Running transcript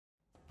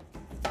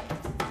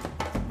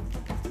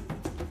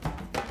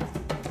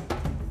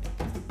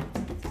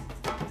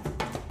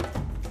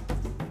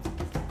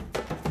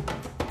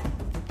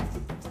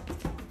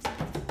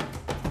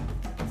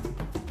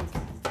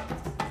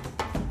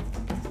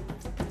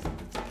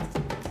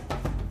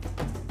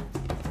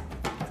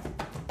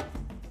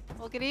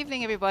Good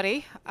evening,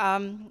 everybody.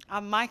 I'm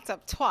mic'd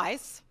up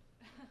twice,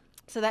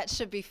 so that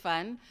should be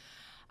fun.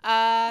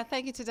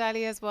 Thank you to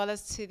Dali as well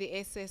as to the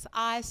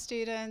SSI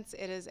students.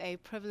 It is a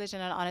privilege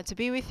and an honor to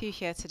be with you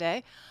here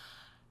today.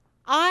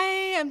 I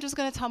am just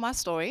going to tell my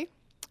story.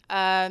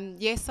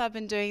 Yes, I've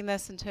been doing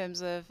this in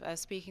terms of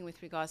speaking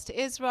with regards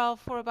to Israel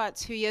for about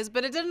 2 years,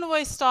 but it didn't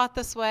always start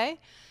this way.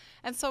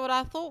 And so what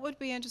I thought would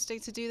be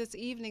interesting to do this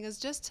evening is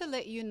just to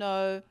let you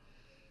know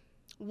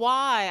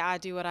why I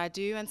do what I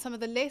do and some of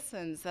the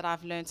lessons that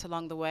I've learned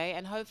along the way,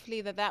 and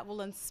hopefully that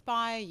will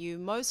inspire you,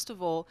 most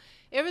of all,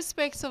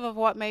 irrespective of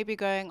what may be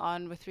going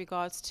on with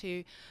regards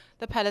to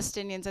the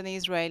Palestinians and the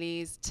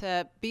Israelis,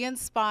 to be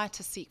inspired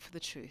to seek for the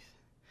truth.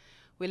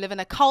 We live in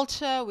a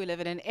culture, we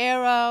live in an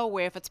era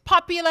where if it's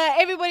popular,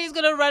 everybody's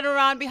going to run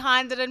around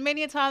behind it, and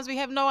many times we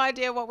have no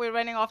idea what we're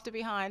running after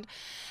behind.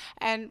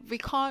 And we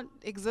can't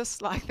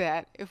exist like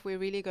that if we're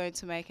really going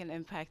to make an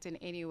impact in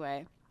any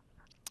way.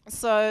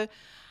 So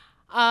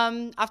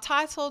I've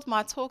titled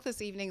my talk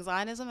this evening,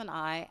 Zionism and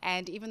I,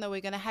 and even though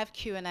we're going to have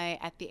Q&A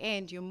at the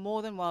end, you're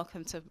more than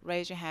welcome to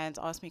raise your hands,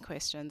 ask me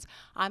questions.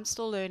 I'm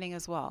still learning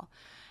as well.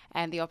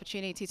 And the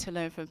opportunity to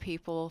learn from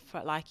people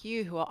like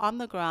you who are on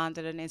the ground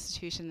at an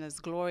institution as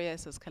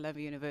glorious as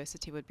Columbia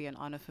University would be an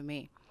honor for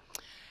me.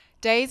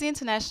 Daisy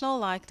International,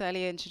 like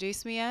Dalia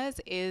introduced me as,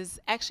 is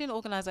actually an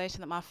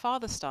organization that my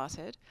father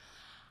started.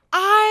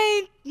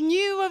 I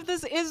knew of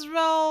this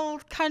Israel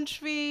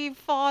country,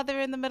 father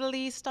in the Middle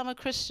East. I'm a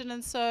Christian,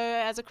 and so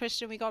as a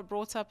Christian, we got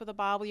brought up with the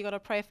Bible. You got to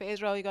pray for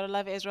Israel. You got to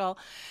love Israel.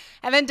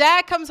 And then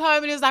Dad comes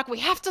home and he was like, we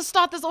have to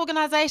start this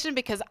organization,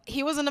 because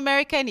he was in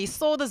America and he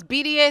saw this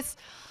BDS.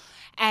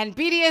 And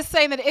BDS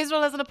saying that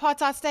Israel is an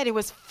apartheid state. He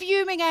was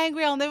fuming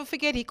angry. I'll never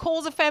forget. He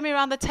calls a family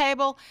around the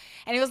table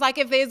and he was like,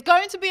 if there's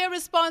going to be a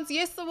response,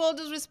 yes, the world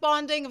is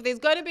responding. If there's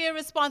going to be a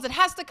response, it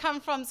has to come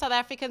from South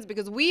Africans,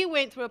 because we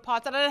went through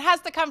apartheid, and it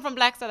has to come from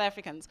black South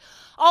Africans.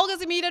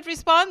 Olga's immediate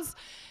response,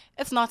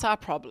 it's not our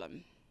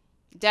problem.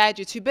 Dad,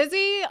 you're too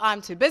busy.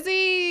 I'm too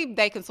busy.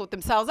 They can sort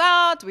themselves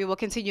out. We will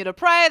continue to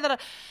pray.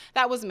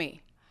 That was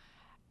me.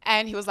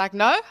 And he was like,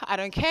 no, I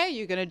don't care.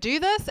 You're going to do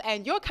this.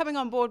 And you're coming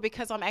on board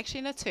because I'm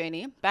actually an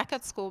attorney, back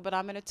at school, but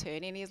I'm an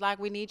attorney. And he's like,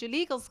 we need your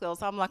legal skills.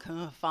 So I'm like,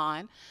 oh,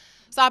 fine.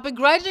 So I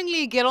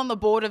begrudgingly get on the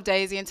board of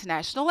Daisy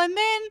International. And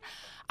then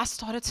I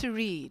started to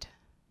read.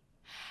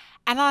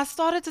 And I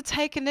started to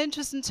take an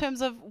interest in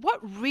terms of what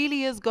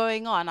really is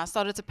going on. I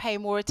started to pay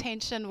more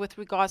attention with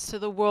regards to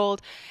the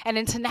world and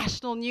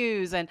international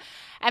news. And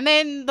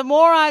then the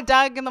more I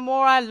dug and the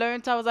more I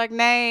learned, I was like,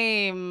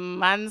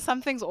 name, and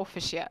something's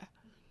offish here.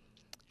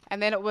 And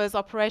then it was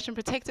Operation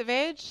Protective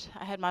Edge.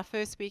 I had my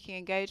first speaking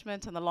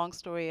engagement, and the long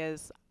story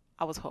is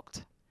I was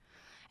hooked.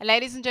 And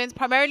ladies and gents,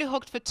 primarily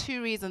hooked for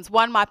two reasons.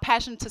 One, my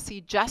passion to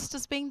see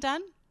justice being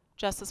done,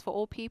 justice for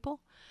all people.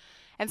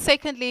 And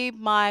secondly,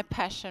 my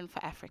passion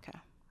for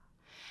Africa.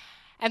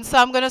 And so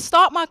I'm going to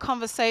start my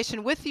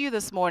conversation with you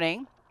this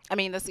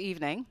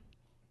evening.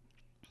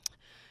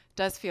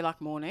 Does feel like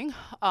morning.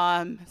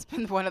 It's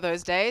been one of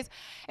those days.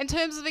 In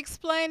terms of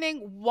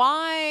explaining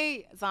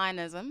why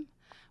Zionism,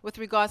 with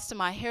regards to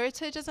my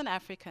heritage as an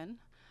African,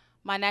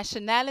 my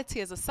nationality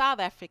as a South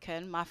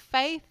African, my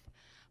faith,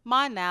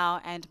 my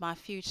now, and my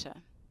future.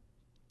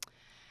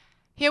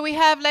 Here we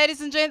have, ladies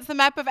and gents, the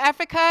map of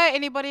Africa.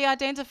 Anybody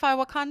identify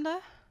Wakanda?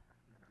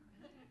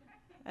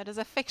 It is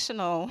a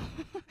fictional,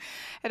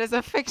 it is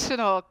a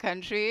fictional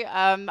country.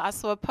 I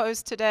saw a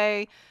post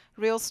today,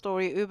 real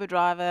story, Uber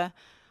driver.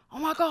 Oh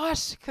my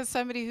gosh, because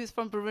somebody who's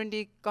from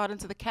Burundi got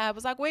into the cab,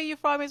 was like, where are you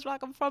from? He's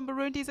like, I'm from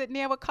Burundi. Is it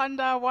near Wakanda?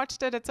 I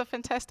watched it. It's a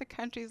fantastic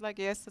country. He's like,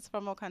 yes, it's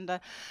from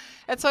Wakanda.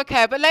 It's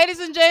okay. But ladies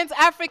and gents,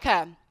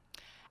 Africa,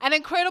 an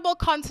incredible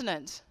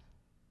continent.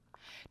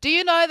 Do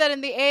you know that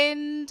in the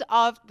end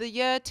of the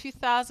year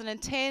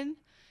 2010,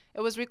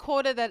 it was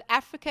recorded that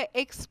Africa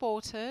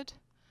exported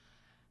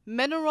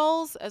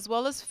minerals as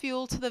well as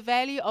fuel to the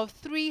value of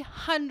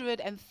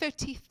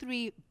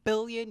 $333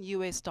 billion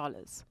US.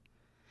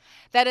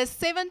 That is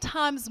 7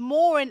 times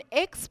more in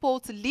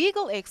exports,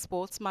 legal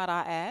exports, might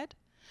I add.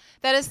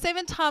 That is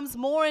 7 times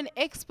more in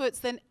exports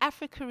than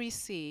Africa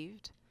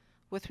received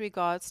with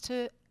regards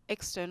to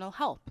external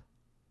help.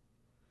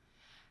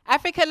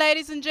 Africa,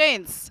 ladies and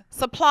gents,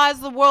 supplies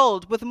the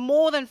world with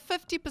more than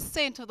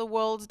 50% of the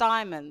world's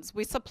diamonds.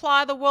 We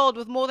supply the world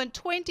with more than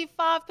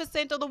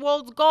 25% of the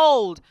world's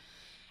gold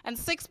and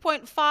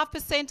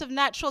 6.5% of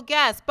natural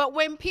gas. But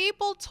when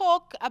people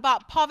talk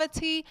about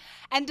poverty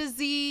and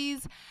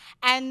disease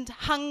and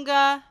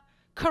hunger,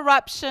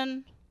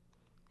 corruption,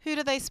 who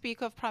do they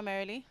speak of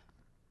primarily?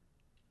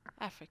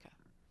 Africa.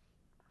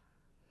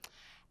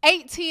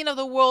 18 of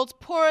the world's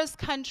poorest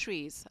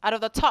countries out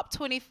of the top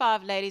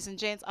 25, ladies and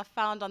gents, are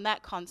found on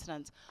that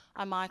continent,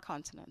 on my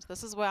continent.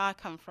 This is where I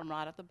come from,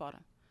 right at the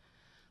bottom.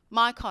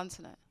 My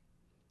continent.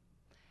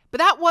 But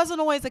that wasn't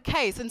always the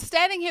case. And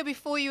standing here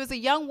before you as a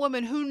young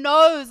woman who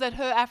knows that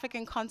her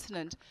African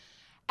continent,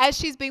 as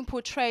she's being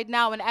portrayed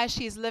now and as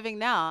she's living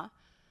now,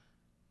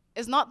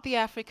 is not the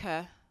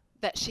Africa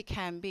that she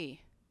can be.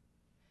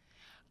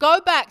 Go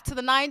back to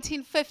the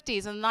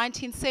 1950s and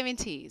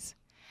 1970s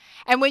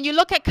And when you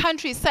look at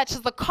countries such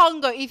as the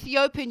Congo,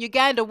 Ethiopia, and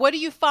Uganda, what do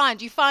you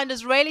find? You find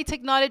Israeli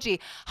technology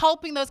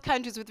helping those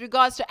countries with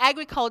regards to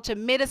agriculture,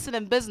 medicine,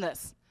 and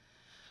business.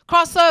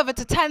 Cross over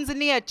to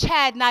Tanzania,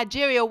 Chad,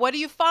 Nigeria, what do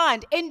you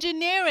find?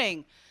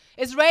 Engineering.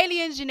 Israeli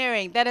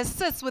engineering that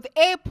assists with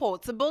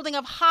airports, the building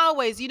of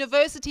highways,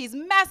 universities,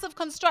 massive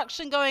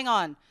construction going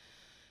on.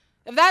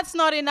 If that's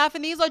not enough,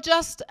 and these are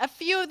just a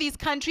few of these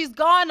countries,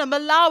 Ghana,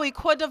 Malawi,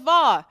 Cote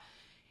d'Ivoire,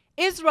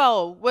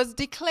 Israel was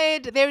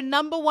declared their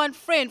 #1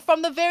 friend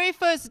from the very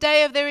first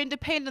day of their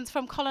independence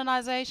from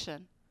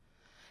colonization.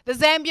 The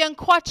Zambian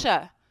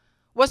kwacha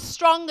was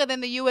stronger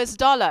than the US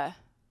dollar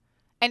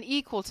and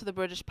equal to the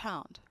British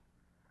pound.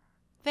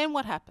 Then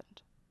what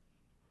happened?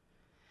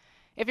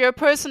 If you're a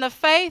person of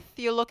faith,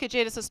 you'll look at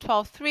Genesis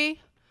 12:3,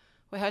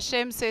 where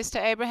Hashem says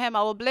to Abraham,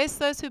 I will bless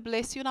those who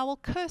bless you and I will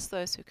curse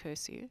those who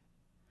curse you.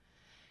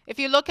 If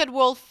you look at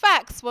world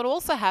facts, what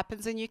also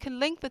happens, and you can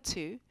link the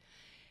two.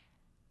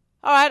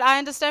 All right, I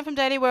understand from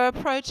Danny we're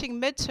approaching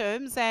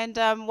midterms,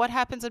 and what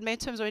happens in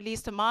midterms, or at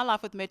least in my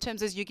life with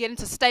midterms, is you get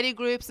into study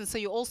groups, and so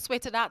you all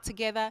sweat it out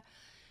together.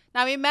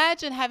 Now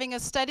imagine having a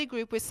study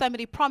group where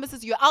somebody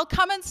promises you, I'll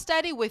come and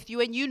study with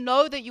you, and you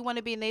know that you want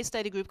to be in their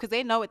study group because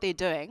they know what they're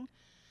doing.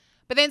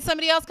 But then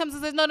somebody else comes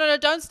and says, no, no, no,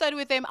 don't study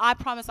with them. I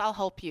promise I'll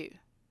help you.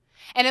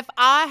 And if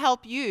I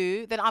help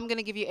you, then I'm going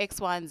to give you X,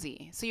 Y, and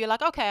Z. So you're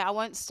like, okay, I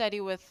won't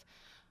study with,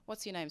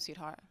 what's your name,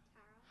 sweetheart? Tara.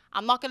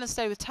 I'm not going to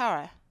study with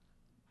Tara.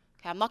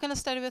 Okay, I'm not going to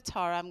study with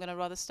Tara. I'm going to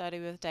rather study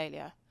with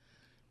Dahlia.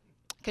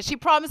 Because she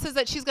promises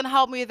that she's going to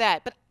help me with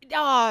that. But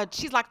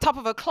she's like top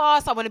of her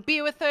class. I want to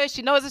be with her.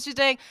 She knows what she's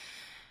doing.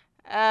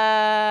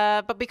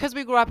 But because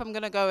we grew up, I'm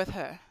going to go with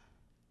her.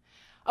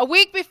 A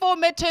week before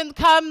midterm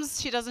comes,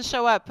 she doesn't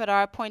show up at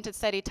our appointed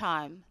study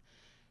time.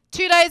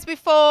 2 days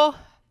before,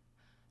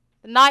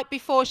 the night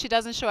before, she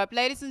doesn't show up.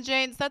 Ladies and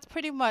gents, that's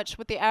pretty much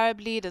what the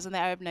Arab leaders and the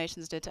Arab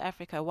nations did to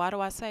Africa. Why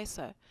do I say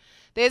so?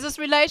 There's this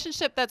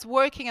relationship that's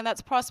working and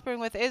that's prospering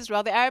with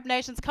Israel. The Arab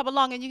nations come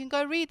along, and you can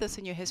go read this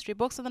in your history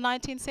books in the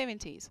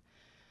 1970s.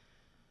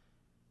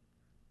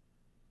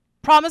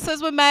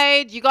 Promises were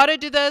made, you got to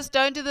do this,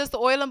 don't do this, the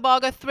oil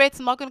embargo, threats.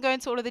 I'm not going to go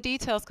into all of the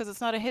details because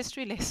it's not a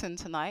history lesson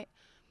tonight.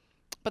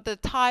 But the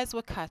ties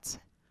were cut.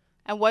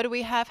 And what do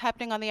we have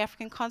happening on the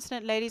African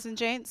continent, ladies and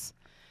gents?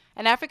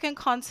 An African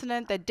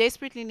continent that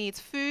desperately needs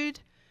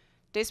food,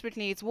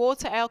 desperately needs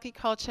water,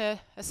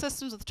 agriculture,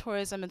 assistance with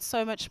tourism, and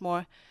so much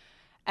more.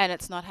 And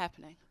it's not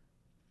happening.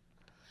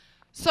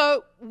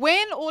 So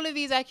when all of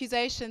these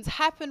accusations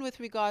happen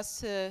with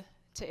regards to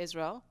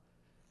Israel,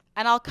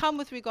 and I'll come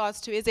with regards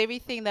to, is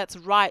everything that's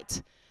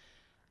right,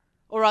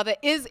 or rather,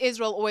 is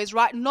Israel always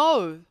right?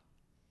 No.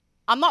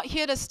 I'm not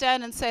here to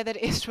stand and say that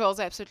Israel is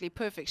absolutely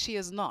perfect. She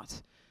is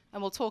not.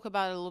 And we'll talk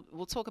about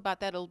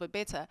that a little bit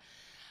better.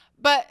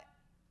 But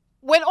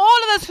when all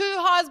of this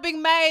hoo-ha is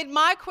being made,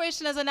 my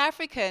question as an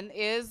African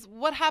is,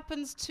 what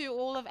happens to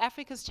all of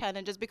Africa's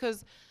challenges?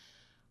 Because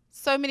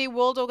so many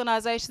world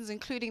organizations,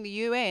 including the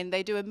UN,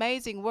 they do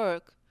amazing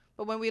work.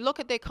 But when we look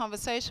at their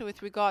conversation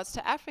with regards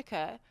to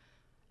Africa,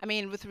 I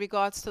mean, with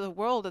regards to the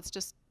world, it's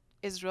just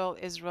Israel,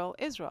 Israel,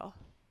 Israel.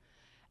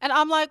 And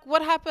I'm like,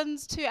 what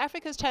happens to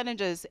Africa's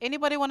challenges?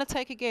 Anybody want to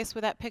take a guess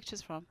where that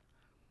picture's from?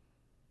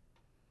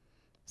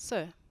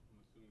 Sir?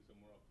 I'm assuming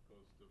somewhere off the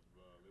coast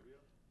of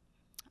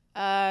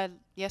Libya?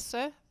 Yes,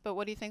 sir. But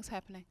what do you think's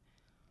happening?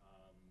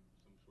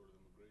 Some sort of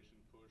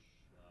immigration push,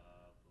 a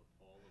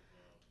fall of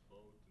a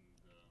boat,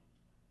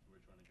 and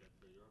we're trying to get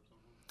to Europe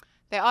somehow?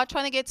 They are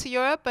trying to get to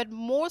Europe, but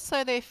more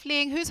so they're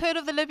fleeing. Who's heard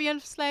of the Libyan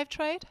slave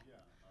trade?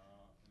 Yeah,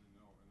 in the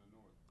north.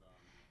 I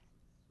think CNN had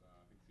a piece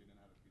about it earlier,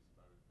 but it's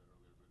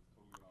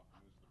totally off the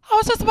news. I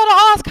was just about to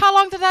ask, how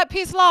long did that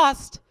piece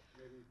last?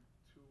 Maybe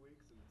 2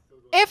 weeks, and it's still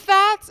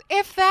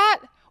going. If that.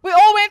 We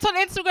all went on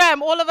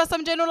Instagram, all of us,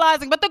 I'm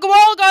generalizing, but the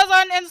world goes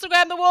on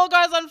Instagram, the world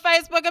goes on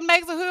Facebook, and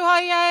makes a hoo-ha,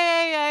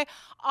 yay.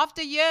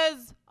 After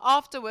years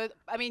afterward,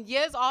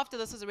 years after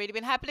this has already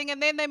been happening,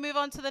 and then they move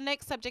on to the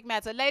next subject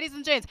matter. Ladies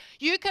and gents,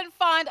 you can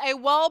find a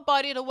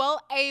well-bodied, a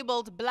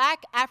well-abled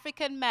black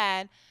African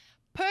man,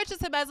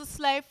 purchase him as a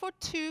slave for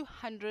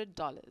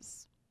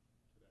 $200.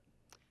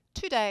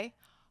 Today,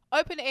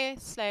 open-air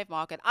slave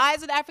market. I,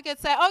 as an African,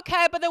 say,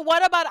 okay, but then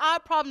what about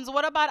our problems?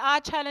 What about our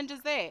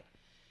challenges there?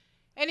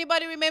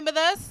 Anybody remember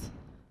this?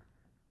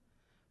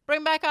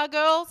 Bring back our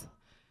girls.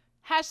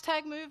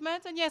 Hashtag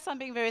movement. And yes, I'm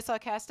being very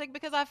sarcastic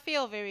because I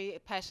feel very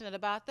passionate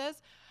about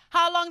this.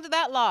 How long did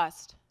that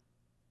last?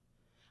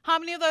 How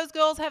many of those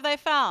girls have they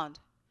found?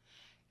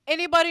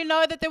 Anybody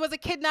know that there was a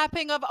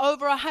kidnapping of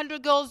over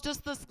 100 girls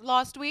just this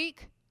last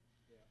week?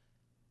 Yeah.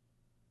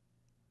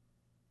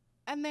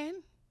 And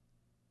then?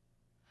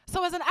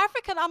 So as an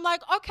African, I'm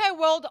like, okay,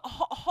 world,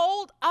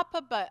 hold up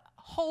a bit.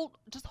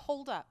 Just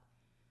hold up.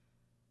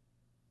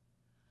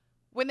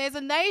 When there's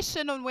a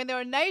nation, and when there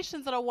are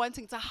nations that are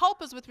wanting to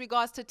help us with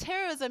regards to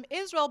terrorism,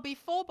 Israel,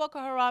 before Boko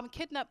Haram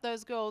kidnapped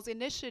those girls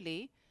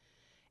initially,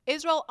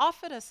 Israel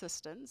offered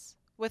assistance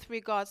with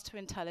regards to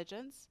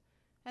intelligence,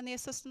 and the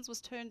assistance was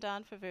turned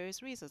down for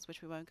various reasons,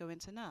 which we won't go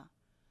into now.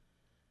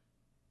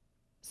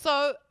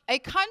 So a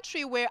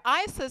country where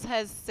ISIS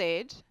has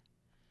said,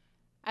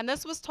 and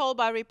this was told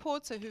by a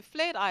reporter who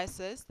fled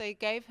ISIS, they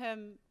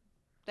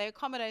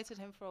accommodated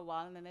him for a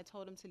while and then they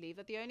told him to leave,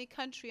 that the only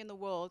country in the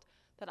world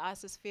that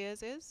ISIS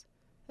fears is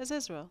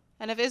Israel.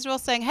 And if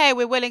Israel's saying, hey,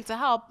 we're willing to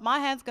help, my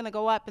hand's going to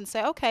go up and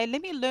say, okay,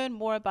 let me learn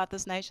more about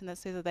this nation that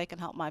says that they can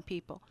help my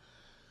people.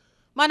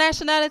 My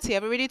nationality,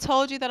 I've already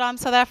told you that I'm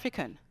South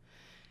African.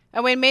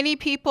 And when many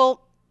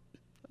people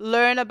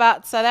learn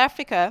about South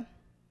Africa,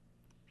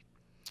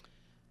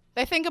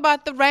 they think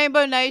about the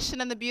rainbow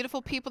nation and the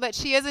beautiful people that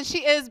she is, and she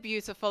is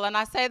beautiful. And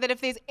I say that if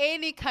there's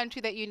any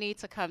country that you need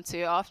to come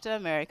to, after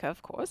America,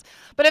 of course,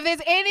 but if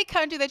there's any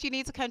country that you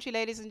need to come to,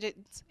 ladies and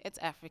gents, it's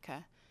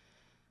Africa.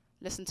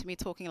 Listen to me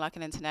talking like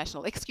an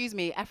international. Excuse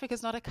me,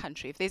 Africa's not a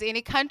country. If there's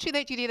any country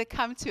that you need to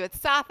come to, it's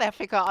South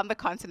Africa on the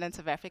continent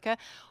of Africa.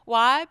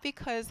 Why?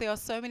 Because there are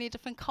so many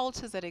different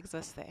cultures that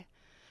exist there.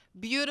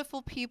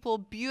 Beautiful people,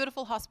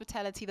 beautiful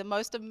hospitality, the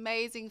most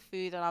amazing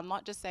food, and I'm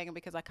not just saying it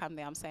because I come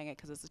there, I'm saying it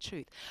because it's the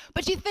truth.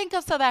 But you think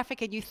of South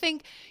Africa, and you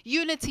think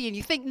unity, and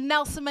you think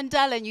Nelson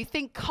Mandela, and you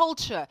think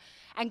culture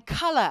and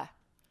color.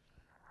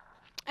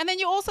 And then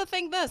you also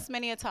think this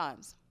many a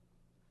times.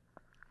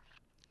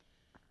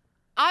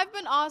 I've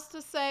been asked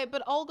to say,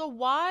 but Olga,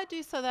 why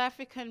do South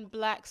African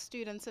black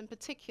students in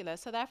particular,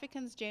 South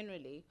Africans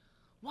generally,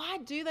 why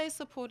do they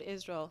support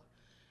Israel?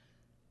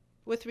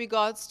 With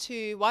regards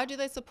to, why do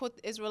they support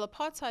Israel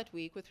Apartheid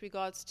Week with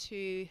regards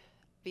to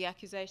the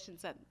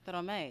accusations that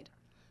are made?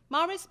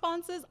 My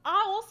response is,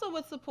 I also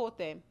would support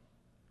them.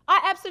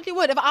 I absolutely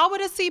would. If I were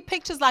to see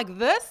pictures like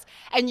this,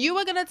 and you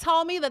were going to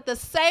tell me that the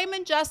same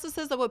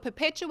injustices that were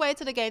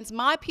perpetuated against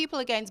my people,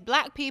 against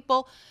black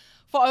people,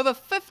 for over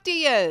 50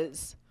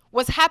 years,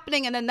 was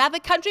happening in another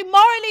country,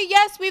 morally,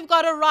 yes, we've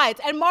got a right.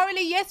 And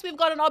morally, yes, we've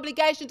got an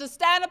obligation to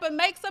stand up and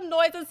make some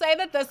noise and say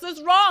that this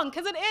is wrong,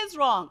 because it is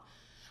wrong.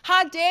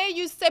 How dare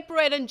you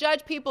separate and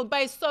judge people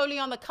based solely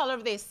on the color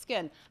of their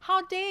skin?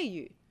 How dare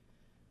you?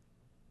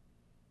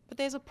 But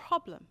there's a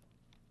problem.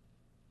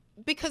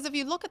 Because if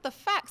you look at the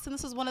facts, and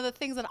this is one of the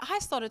things that I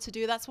started to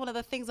do, that's one of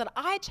the things that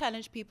I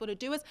challenge people to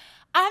do, is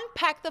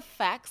unpack the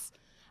facts,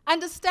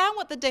 understand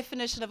what the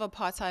definition of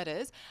apartheid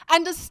is,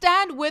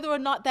 understand whether or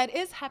not that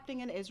is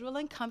happening in Israel,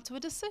 and come to a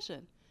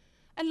decision.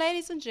 And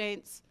ladies and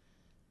gents,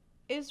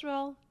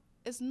 Israel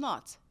is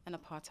not an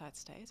apartheid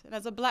state. And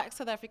as a black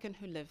South African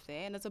who lived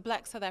there, and as a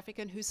black South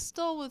African who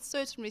still, with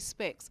certain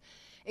respects,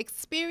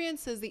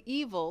 experiences the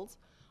evils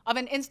of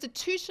an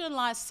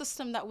institutionalized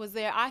system that was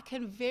there, I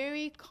can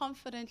very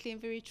confidently and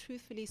very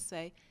truthfully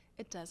say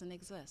it doesn't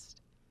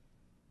exist.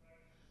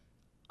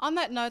 On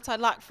that note, I'd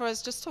like for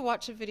us just to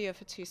watch a video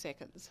for 2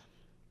 seconds.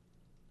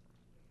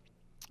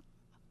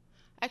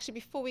 Actually,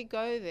 before we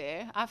go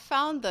there, I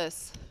found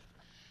this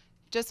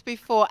just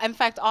before, in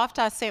fact,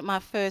 after I sent my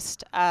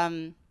first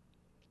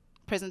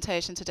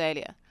presentation to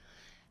Dahlia.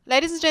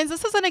 Ladies and gents,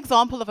 this is an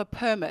example of a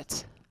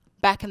permit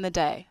back in the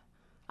day.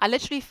 I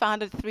literally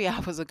found it 3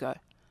 hours ago.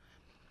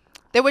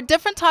 There were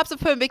different types of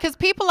permits, because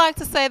people like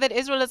to say that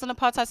Israel is an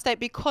apartheid state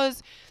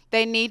because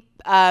they need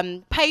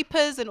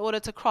papers in order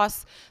to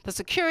cross the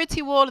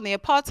security wall and the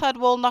apartheid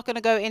wall. Not going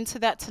to go into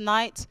that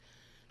tonight.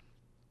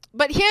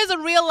 But here's a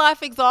real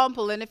life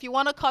example, and if you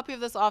want a copy of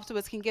this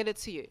afterwards, I can get it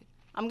to you.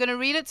 I'm going to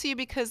read it to you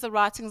because the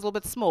writing is a little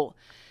bit small.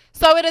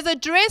 So it is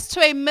addressed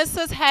to a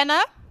Mrs.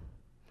 Hannah,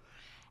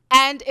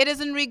 and it is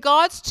in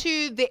regards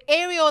to the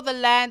area or the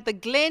land, the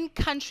Glen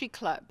Country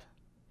Club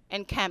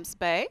in Camps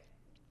Bay.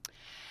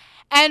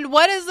 And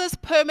what is this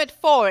permit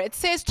for? It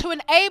says to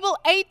enable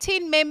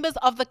 18 members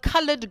of the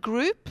colored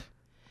group,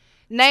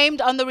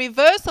 named on the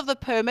reverse of the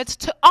permit,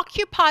 to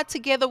occupy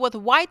together with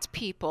white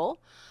people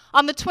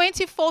on the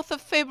 24th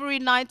of February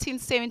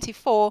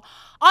 1974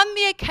 on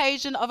the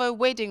occasion of a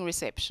wedding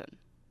reception.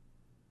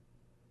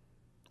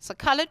 So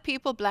colored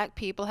people, black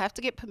people have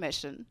to get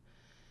permission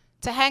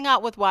to hang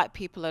out with white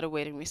people at a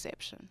wedding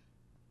reception.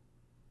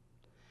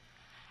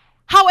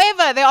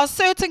 However, there are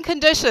certain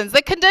conditions.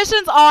 The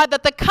conditions are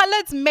that the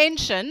coloreds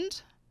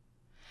mentioned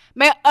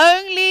may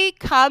only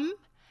come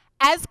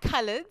as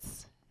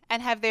coloreds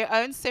and have their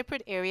own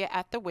separate area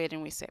at the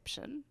wedding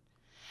reception.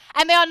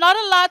 And they are not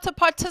allowed to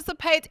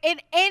participate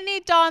in any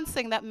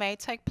dancing that may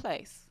take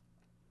place.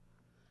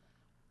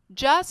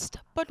 Just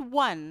but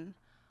one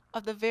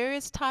of the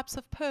various types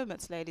of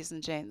permits, ladies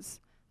and gents,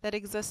 that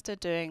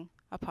existed during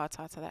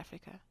apartheid South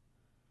Africa.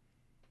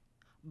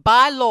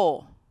 By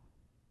law,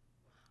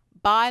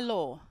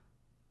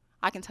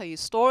 I can tell you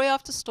story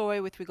after story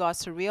with regards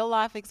to real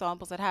life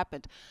examples that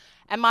happened.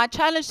 And my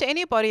challenge to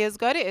anybody is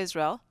go to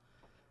Israel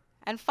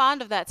and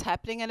find if that's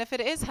happening. And if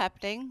it is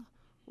happening,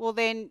 well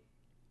then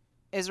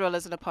Israel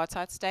is an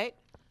apartheid state.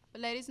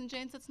 But ladies and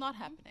gents, it's not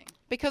happening.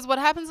 Because what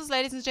happens is,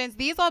 ladies and gents,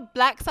 these are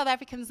black South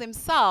Africans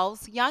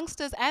themselves,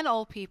 youngsters and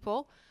old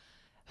people,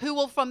 who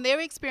will, from their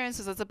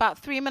experiences, it's about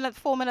 4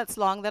 minutes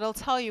long, that'll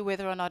tell you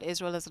whether or not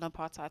Israel is an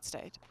apartheid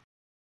state.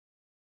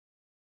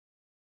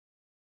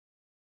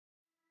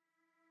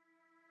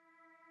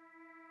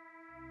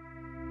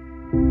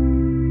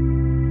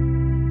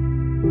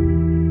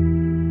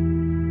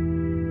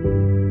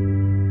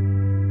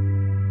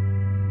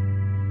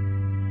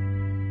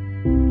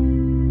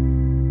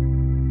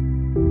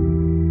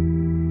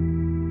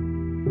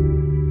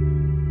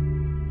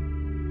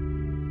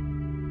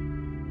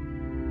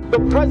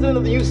 president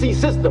of the UC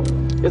system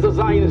is a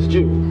Zionist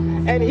Jew,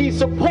 and he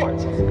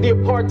supports the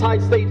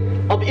apartheid state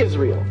of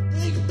Israel.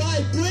 Brick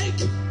by brick,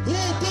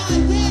 wall by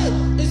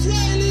wall,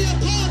 Israeli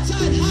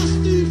apartheid has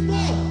to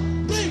fall.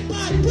 Brick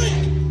by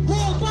brick,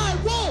 wall by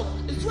wall,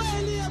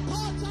 Israeli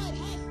apartheid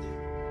has to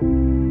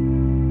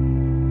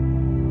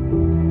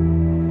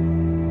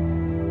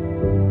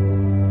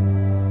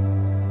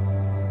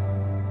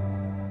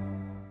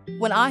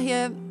When I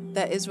hear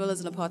that Israel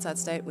is an apartheid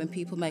state, when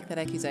people make that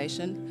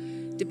accusation,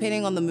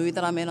 depending on the mood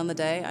that I'm in on the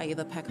day, I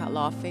either pack out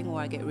laughing or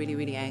I get really,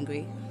 really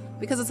angry,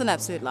 because it's an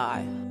absolute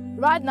lie.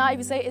 Right now, if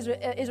you say Israel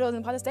is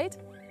an apartheid state,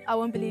 I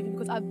won't believe it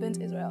because I've been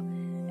to Israel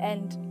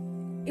and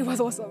it was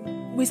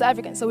awesome. We're South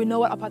Africans, so we know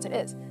what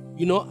apartheid is.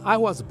 You know, I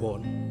was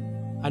born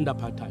under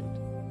apartheid.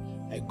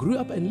 I grew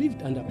up and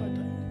lived under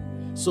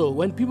apartheid. So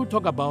when people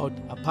talk about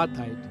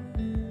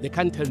apartheid, they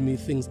can't tell me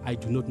things I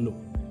do not know.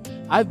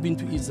 I've been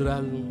to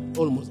Israel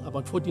almost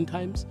about 14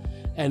 times,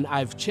 and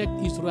I've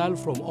checked Israel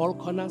from all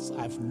corners.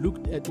 I've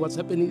looked at what's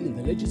happening in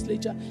the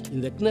legislature,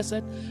 in the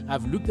Knesset.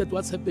 I've looked at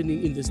what's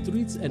happening in the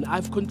streets, and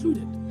I've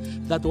concluded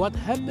that what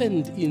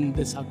happened in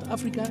the South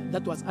Africa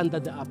that was under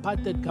the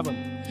apartheid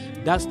government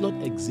does not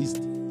exist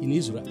in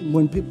Israel.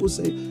 When people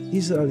say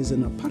Israel is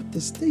an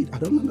apartheid state, I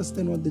don't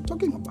understand what they're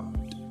talking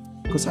about,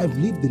 because I've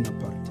lived in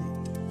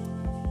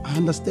apartheid. I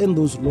understand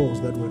those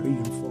laws that were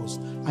reinforced.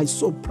 I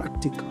saw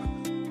practical.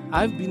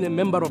 I've been a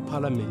member of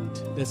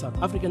parliament, the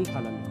South African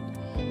parliament,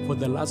 for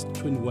the last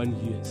 21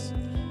 years.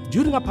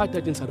 During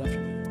apartheid in South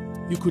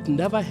Africa, you could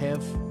never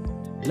have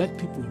black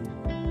people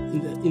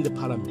in the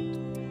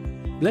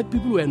parliament. Black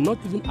people were not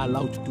even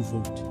allowed to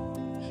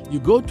vote. You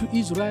go to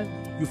Israel,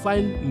 you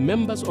find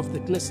members of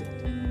the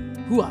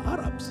Knesset who are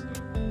Arabs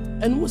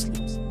and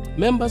Muslims,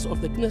 members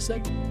of the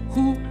Knesset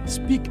who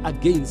speak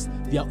against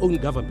their own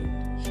government.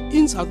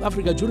 In South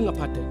Africa during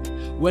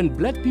apartheid, when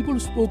black people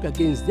spoke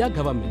against their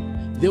government,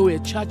 they were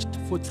charged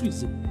for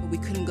treason. We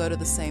couldn't go to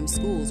the same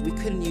schools. We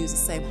couldn't use the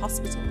same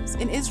hospitals.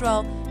 In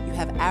Israel, you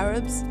have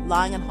Arabs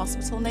lying in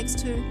hospital next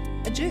to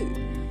a Jew.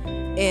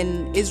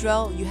 In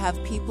Israel, you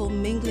have people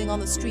mingling on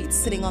the streets,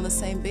 sitting on the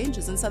same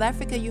benches. In South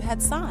Africa, you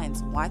had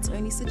signs. Whites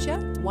only sit here,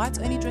 whites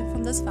only drink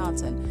from this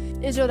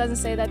fountain. Israel doesn't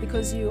say that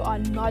because you are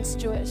not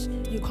Jewish,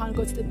 you can't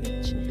go to the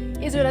beach.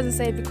 Israel doesn't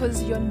say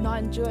because you're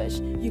non-Jewish,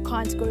 you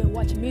can't go and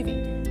watch a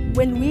movie.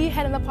 When we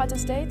had an apartheid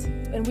state,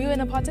 when we were in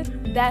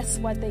apartheid, that's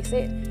what they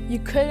said. You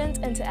couldn't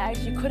interact,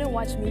 you couldn't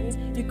watch movies,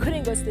 you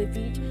couldn't go to the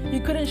beach,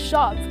 you couldn't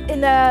shop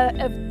in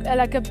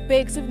like a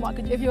big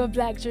supermarket if you were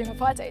black during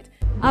apartheid.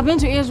 I've been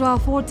to Israel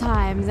 4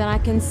 times, and I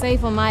can say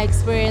from my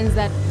experience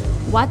that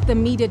what the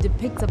media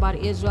depicts about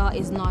Israel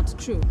is not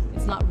true.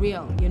 It's not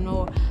real. You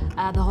know,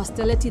 the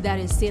hostility that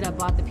is said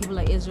about the people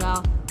of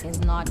Israel is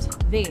not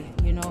there.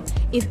 You know,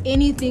 if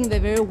anything, they're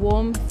very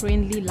warm,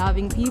 friendly,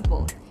 loving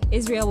people.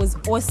 Israel was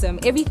awesome.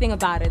 Everything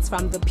about it,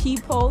 from the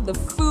people, the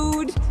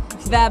food,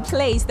 the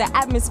place, the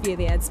atmosphere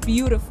there. It's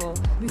beautiful.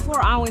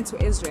 Before I went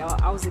to Israel,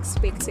 I was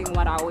expecting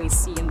what I always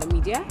see in the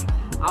media.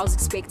 I was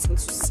expecting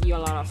to see a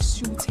lot of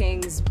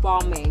shootings,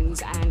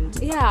 bombings, and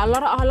yeah, a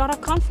lot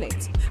of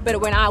conflict. But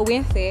when I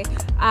went there,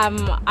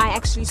 I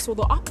actually saw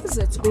the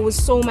opposite. There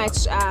was so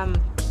much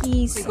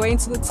peace. You go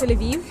into the Tel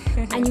Aviv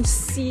and you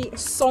see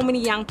so many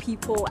young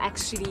people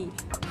actually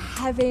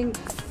having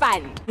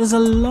fun. There's a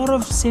lot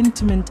of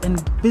sentiment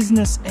and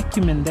business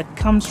acumen that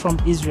comes from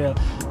Israel,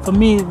 for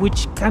me,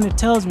 which kind of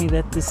tells me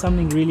that there's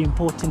something really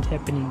important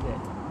happening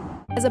there.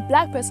 As a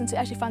black person, to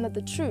actually find out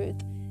the truth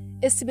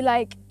is to be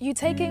like, you're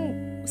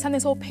taking something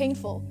so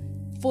painful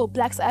for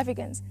black South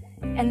Africans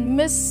and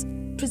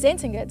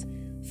mispresenting it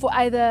for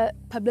either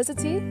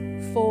publicity,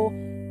 for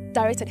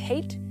directed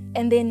hate,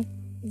 and then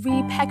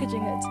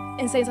repackaging it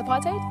and saying it's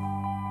apartheid.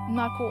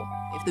 Not cool.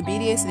 If the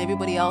BDS and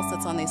everybody else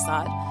that's on their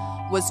side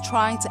was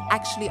trying to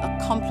actually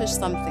accomplish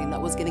something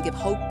that was going to give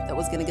hope, that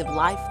was going to give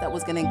life, that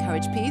was going to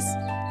encourage peace,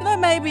 you know,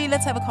 maybe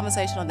let's have a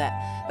conversation on that.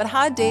 But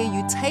how dare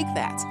you take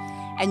that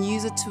and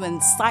use it to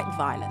incite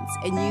violence,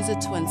 and use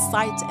it to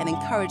incite and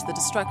encourage the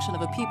destruction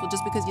of a people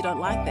just because you don't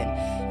like them?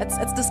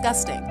 It's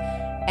disgusting.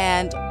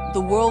 And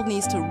the world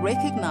needs to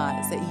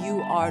recognize that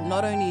you are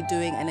not only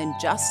doing an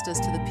injustice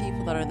to the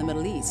people that are in the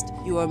Middle East,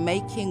 you are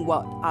making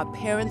what our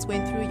parents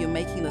went through, you're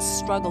making the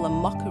struggle a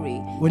mockery.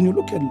 When you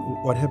look at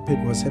what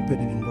was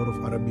happening in a lot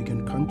of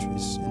Arabian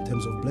countries in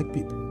terms of black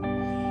people,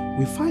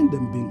 we find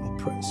them being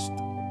oppressed.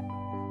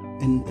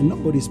 And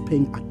nobody's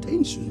paying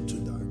attention to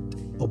that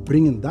or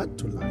bringing that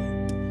to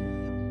light.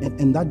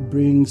 And that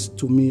brings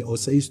to me, or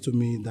says to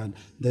me, that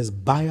there's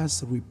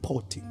bias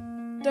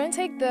reporting. Don't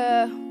take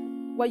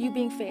what you're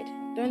being fed.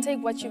 Don't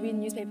take what you read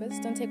in newspapers.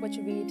 Don't take what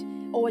you read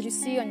or what you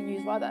see on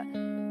news, rather.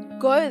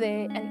 Go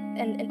there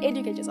and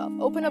educate yourself.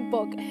 Open a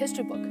book, a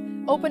history book.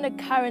 Open a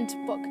current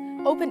book.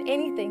 Open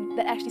anything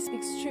that actually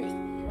speaks truth.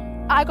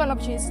 I got an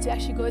opportunity to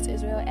actually go to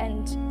Israel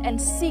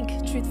and seek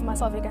truth for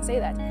myself, if I can say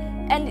that.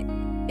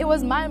 And it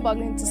was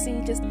mind-boggling to see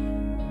just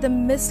the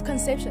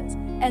misconceptions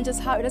and just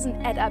how it doesn't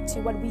add up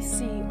to what we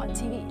see on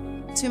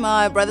TV. To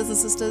my brothers and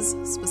sisters,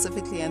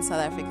 specifically in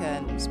South Africa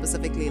and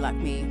specifically like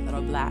me, that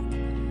are black,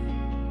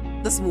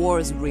 this war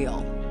is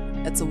real.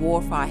 It's a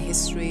war for our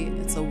history.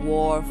 It's a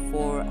war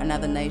for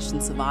another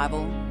nation's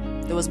survival.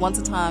 There was once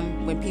a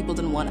time when people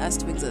didn't want us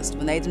to exist,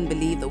 when they didn't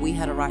believe that we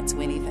had a right to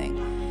anything.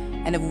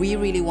 And if we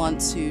really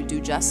want to do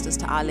justice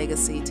to our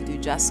legacy, to do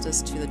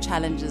justice to the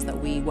challenges that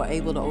we were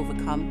able to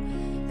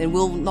overcome, then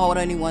we'll not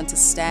only want to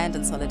stand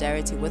in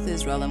solidarity with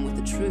Israel and with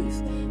the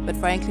truth, but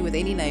frankly with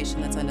any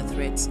nation that's under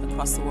threat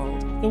across the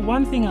world. The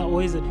one thing I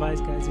always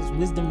advise guys is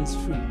wisdom is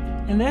free.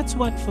 And that's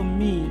what, for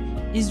me,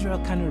 Israel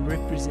kind of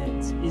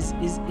represents, is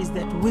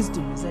that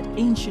wisdom, is that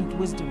ancient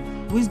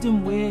wisdom.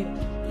 Wisdom where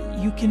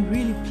you can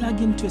really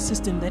plug into a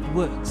system that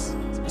works.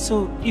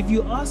 So if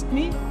you ask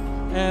me,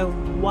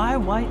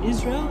 why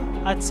Israel?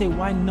 I'd say,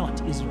 why not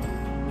Israel?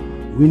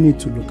 We need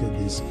to look at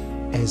this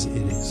as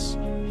it is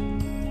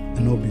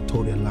and not be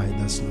told a lie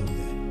that's not there.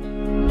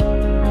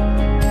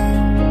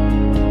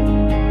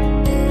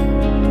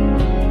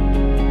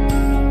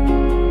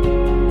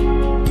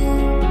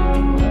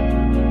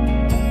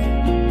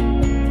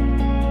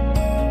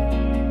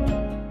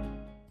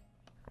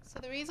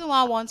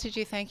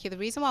 Thank you. The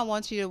reason why I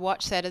wanted you to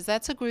watch that is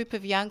that's a group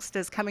of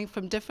youngsters coming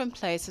from different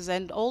places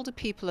and older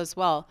people as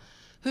well,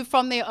 who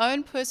from their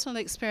own personal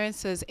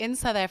experiences in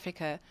South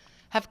Africa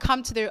have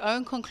come to their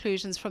own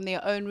conclusions from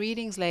their own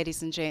readings,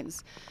 ladies and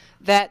gents,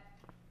 that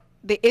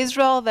the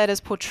Israel that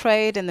is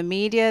portrayed in the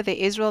media,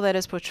 the Israel that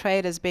is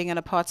portrayed as being an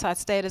apartheid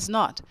state is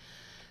not.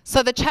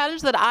 So the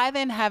challenge that I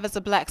then have as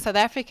a black South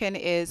African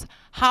is,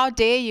 how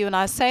dare you, and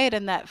I say it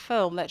in that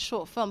film, that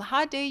short film,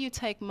 how dare you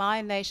take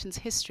my nation's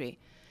history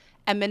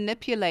and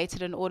manipulate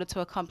it in order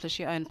to accomplish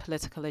your own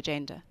political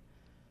agenda?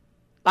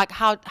 Like,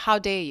 how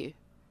dare you?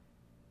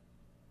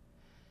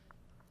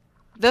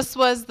 This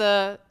was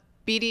the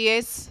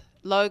BDS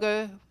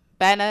logo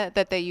banner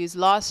that they used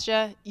last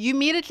year. You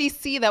immediately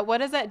see that. What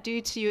does that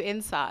do to your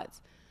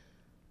insides?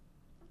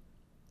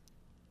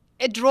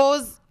 It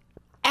draws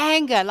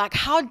anger. Like,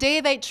 how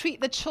dare they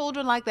treat the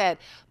children like that?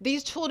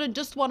 These children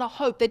just want a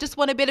hope. They just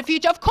want a better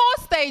future. Of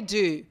course they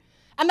do.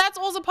 And that's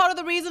also part of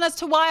the reason as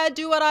to why I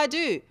do what I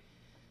do.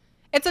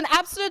 It's an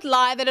absolute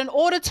lie that in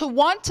order to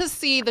want to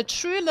see the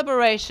true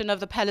liberation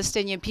of the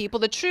Palestinian people,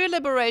 the true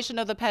liberation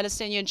of the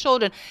Palestinian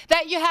children,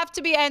 that you have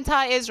to be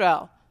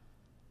anti-Israel.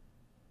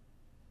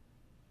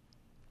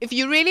 If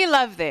you really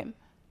love them,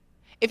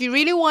 if you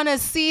really want to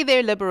see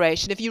their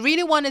liberation, if you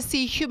really want to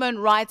see human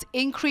rights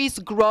increase,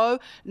 grow,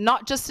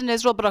 not just in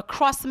Israel, but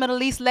across the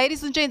Middle East,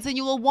 ladies and gents, then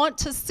you will want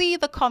to see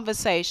the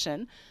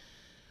conversation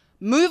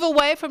move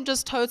away from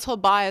just total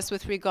bias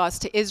with regards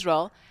to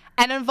Israel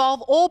and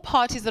involve all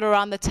parties that are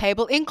around the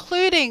table,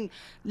 including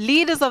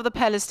leaders of the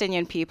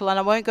Palestinian people, and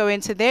I won't go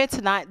into there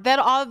tonight, that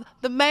are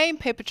the main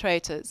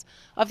perpetrators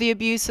of the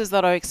abuses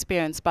that are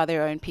experienced by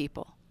their own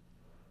people.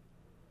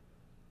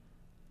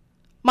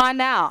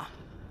 Now.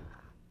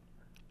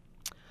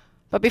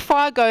 But before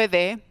I go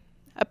there,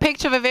 a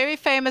picture of a very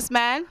famous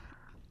man,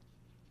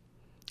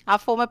 our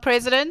former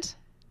president,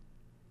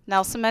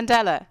 Nelson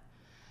Mandela.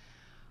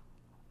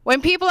 When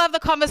people have the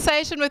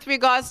conversation with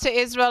regards to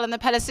Israel and the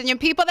Palestinian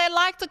people, they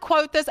like to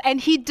quote this,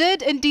 and he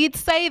did indeed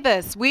say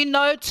this. We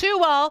know too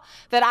well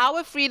that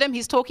our freedom,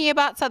 he's talking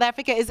about South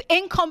Africa, is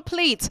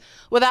incomplete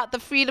without the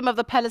freedom of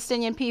the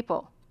Palestinian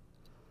people.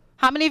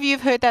 How many of you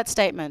have heard that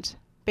statement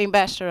being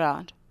bashed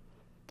around?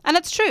 And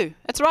it's true,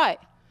 it's right.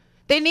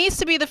 There needs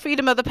to be the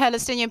freedom of the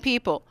Palestinian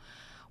people.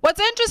 What's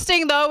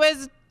interesting, though,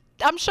 is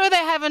I'm sure they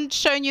haven't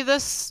shown you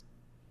this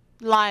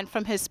line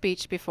from his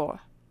speech before.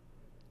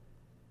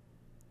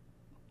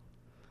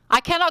 I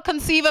cannot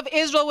conceive of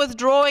Israel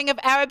withdrawing if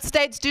Arab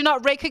states do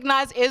not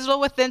recognize Israel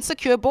within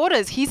secure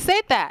borders. He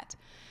said that.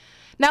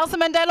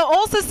 Nelson Mandela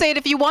also said,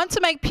 if you want to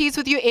make peace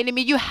with your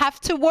enemy, you have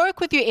to work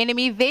with your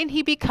enemy, then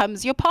he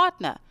becomes your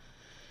partner.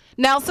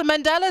 Nelson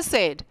Mandela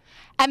said,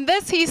 and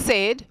this he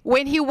said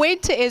when he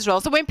went to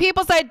Israel. So when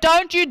people say,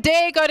 don't you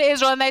dare go to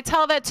Israel, and they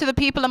tell that to the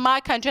people in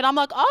my country, and I'm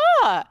like,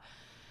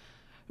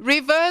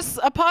 reverse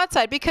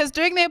apartheid, because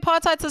during the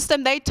apartheid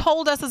system, they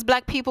told us as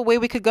black people where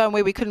we could go and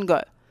where we couldn't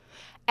go.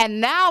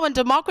 And now in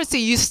democracy,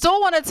 you still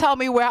want to tell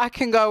me where I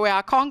can go, where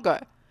I can't go.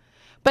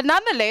 But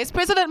nonetheless,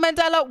 President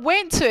Mandela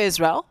went to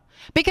Israel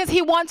because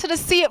he wanted to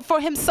see it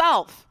for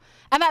himself.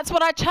 And that's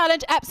what I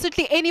challenge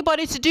absolutely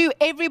anybody to do,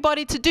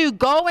 everybody to do.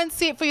 Go and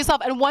see it for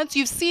yourself. And once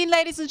you've seen,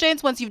 ladies and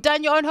gents, once you've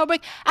done your own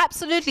homework,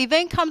 absolutely,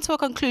 then come to a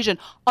conclusion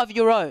of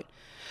your own.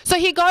 So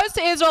he goes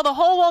to Israel, the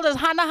whole world is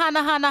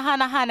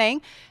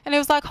hanning, and he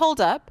was like,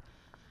 hold up.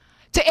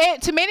 To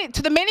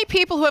the many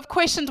people who have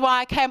questioned why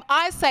I came,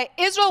 I say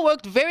Israel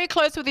worked very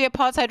close with the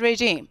apartheid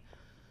regime.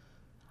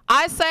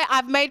 I say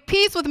I've made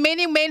peace with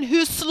many men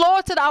who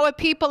slaughtered our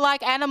people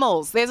like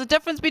animals. There's a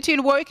difference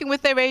between working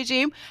with their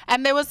regime,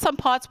 and there was some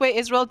parts where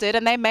Israel did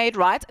and they made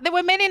right. There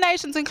were many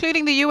nations,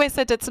 including the US,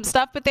 that did some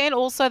stuff, but then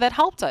also that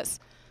helped us.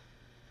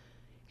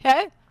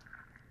 Okay?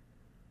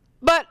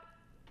 But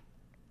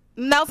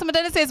Nelson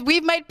Mandela says,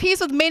 we've made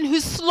peace with men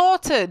who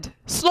slaughtered,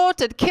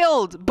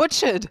 killed,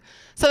 butchered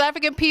South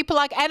African people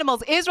like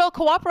animals. Israel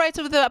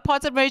cooperated with the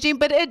apartheid regime,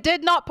 but it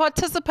did not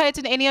participate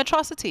in any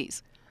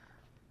atrocities.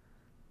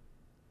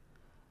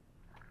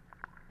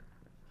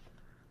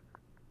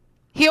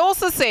 He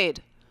also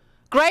said,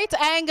 great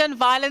anger and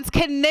violence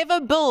can never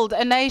build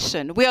a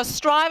nation. We are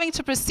striving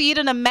to proceed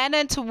in a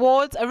manner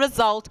towards a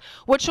result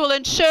which will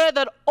ensure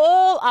that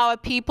all our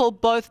people,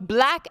 both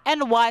black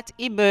and white,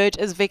 emerge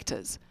as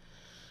victors.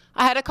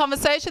 I had a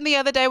conversation the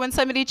other day when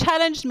somebody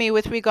challenged me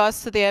with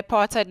regards to the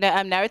apartheid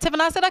narrative,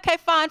 and I said, okay,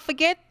 fine,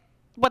 forget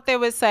what they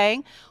were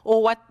saying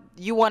or what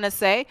you want to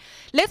say.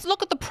 Let's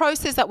look at the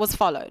process that was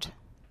followed.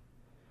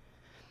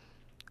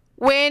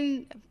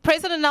 When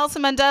President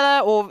Nelson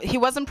Mandela, or he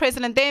wasn't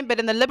president then, but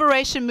in the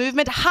liberation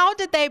movement, how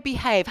did they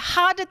behave?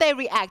 How did they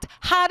react?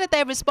 How did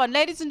they respond?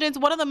 Ladies and gents,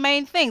 one of the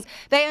main things,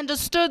 they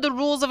understood the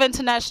rules of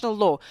international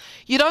law.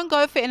 You don't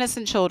go for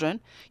innocent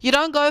children. You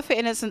don't go for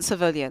innocent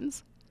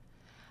civilians.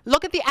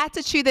 Look at the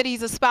attitude that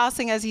he's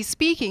espousing as he's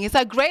speaking. It's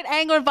that great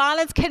anger and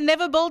violence can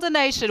never build a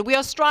nation. We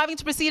are striving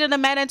to proceed in a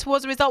manner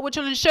towards a result which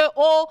will ensure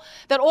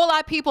that all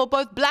our people,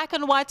 both black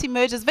and white,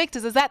 emerge as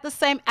victors. Is that the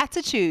same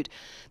attitude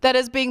that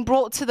is being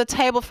brought to the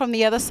table from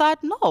the other side?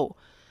 No.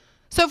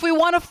 So if we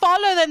want to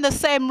follow then the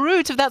same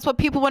route, if that's what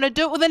people want to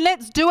do, well then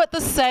let's do it the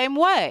same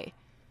way.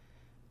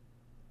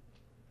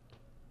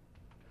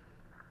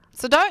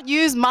 So don't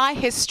use my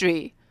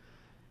history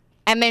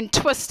and then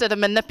twist it and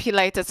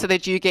manipulate it so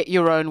that you get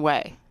your own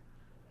way.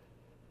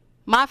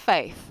 My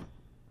faith.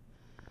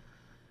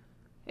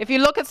 If you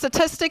look at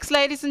statistics,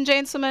 ladies and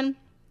gentlemen,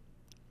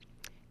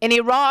 in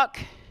Iraq,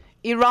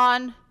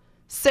 Iran,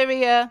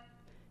 Syria,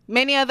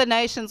 many other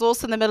nations,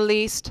 also in the Middle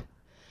East,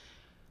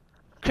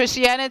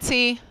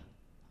 Christianity,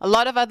 a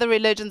lot of other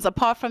religions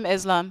apart from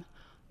Islam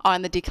are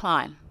in the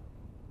decline.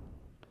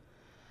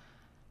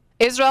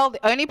 Israel,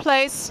 the only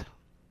place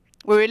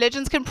where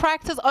religions can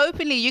practice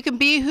openly. You can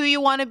be who you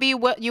want to be,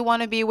 what you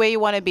want to be, where you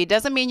want to be.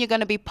 Doesn't mean you're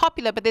going to be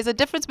popular, but there's a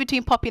difference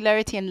between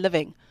popularity and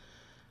living.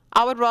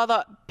 I would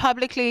rather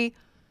publicly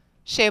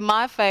share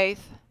my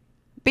faith,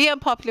 be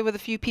unpopular with a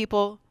few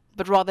people,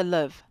 but rather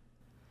live.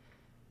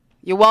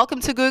 You're welcome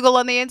to Google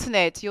on the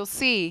internet. You'll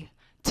see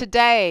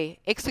today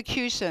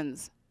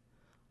executions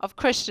of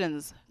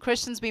Christians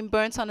being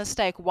burnt on a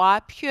stake.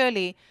 Why?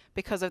 Purely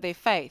because of their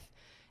faith.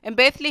 In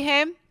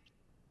Bethlehem,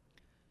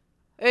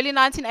 early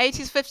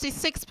 1980s,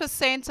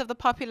 56% of the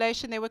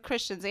population, they were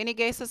Christians. Any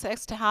guesses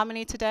as to how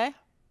many today?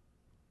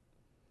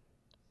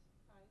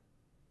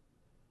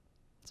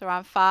 It's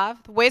around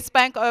 5. The West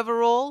Bank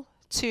overall,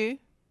 2.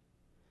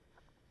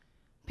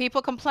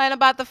 People complain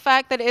about the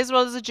fact that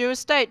Israel is a Jewish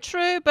state.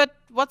 True, but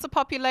what's the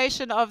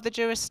population of the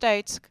Jewish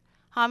state?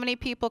 How many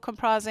people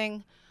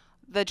comprising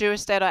the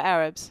Jewish state are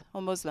Arabs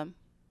or Muslim?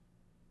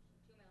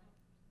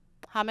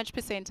 How much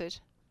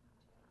percentage?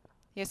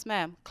 Yes,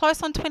 ma'am.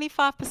 Close on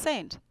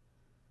 25%.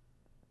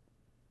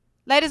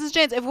 Ladies and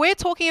gents, if we're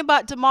talking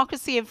about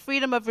democracy and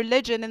freedom of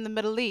religion in the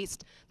Middle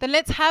East, then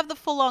let's have the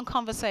full-on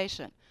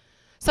conversation.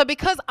 So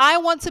because I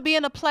want to be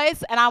in a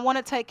place and I want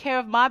to take care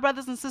of my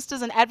brothers and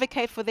sisters and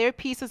advocate for their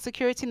peace and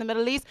security in the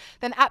Middle East,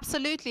 then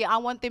absolutely I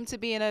want them to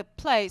be in a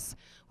place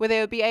where they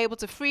will be able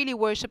to freely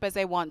worship as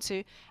they want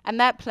to. And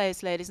that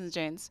place, ladies and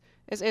gents,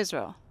 is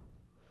Israel.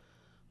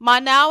 My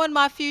now and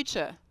my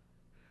future.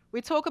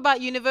 We talk about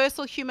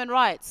universal human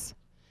rights.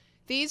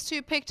 These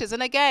two pictures,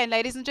 and again,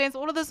 ladies and gents,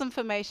 all of this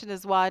information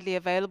is widely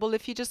available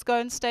if you just go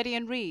and study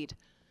and read.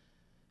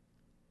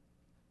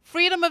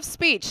 Freedom of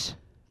speech,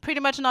 pretty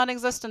much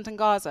non-existent in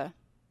Gaza.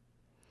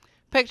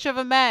 Picture of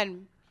a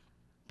man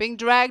being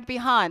dragged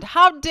behind.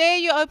 How dare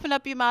you open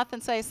up your mouth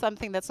and say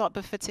something that's not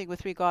befitting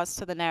with regards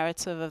to the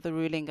narrative of the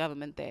ruling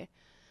government there.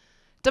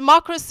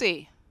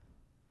 Democracy.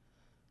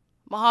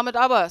 Mohammed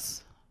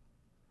Abbas.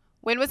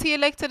 When was he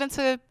elected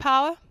into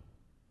power?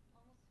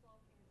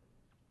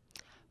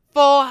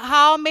 For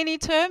how many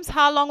terms?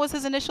 How long was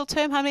his initial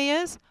term? How many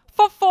years?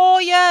 For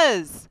 4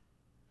 years.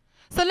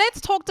 So let's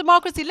talk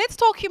democracy. Let's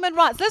talk human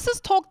rights. Let's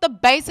just talk the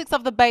basics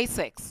of the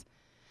basics.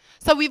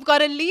 So we've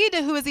got a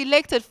leader who is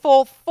elected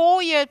for a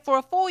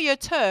 4-year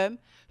term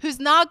who's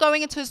now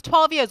going into his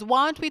 12 years.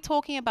 Why aren't we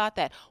talking about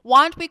that?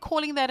 Why aren't we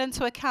calling that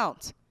into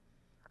account?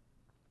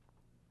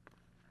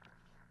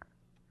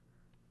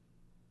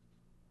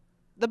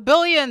 The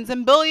billions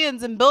and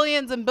billions and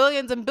billions and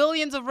billions and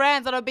billions of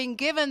rands that are being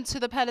given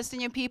to the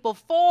Palestinian people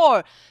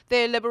for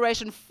their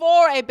liberation,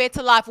 for a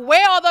better life.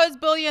 Where are those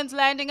billions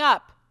landing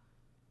up?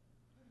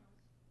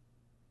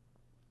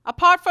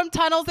 Apart from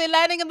tunnels, they're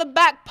landing in the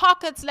back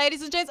pockets,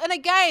 ladies and gents. And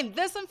again,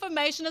 this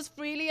information is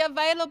freely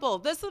available.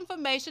 This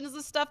information is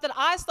the stuff that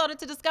I started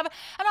to discover.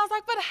 And I was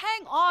like, but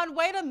hang on,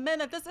 wait a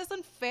minute. This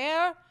isn't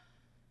fair.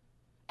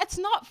 It's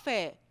not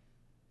fair.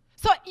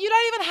 So you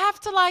don't even have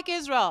to like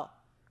Israel.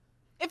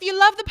 If you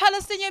love the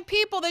Palestinian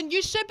people, then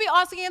you should be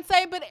asking and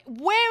saying, but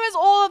where is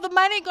all of the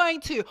money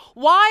going to?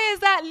 Why is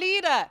that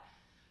leader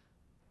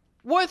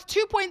worth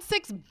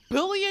 $2.6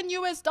 billion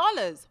US?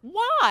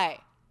 Why?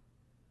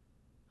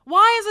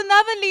 Why is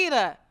another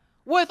leader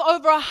worth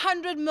over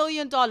 $100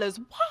 million?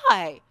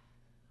 Why?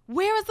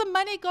 Where is the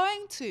money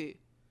going to?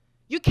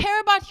 You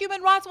care about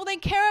human rights? Well, then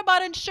care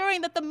about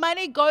ensuring that the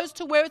money goes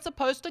to where it's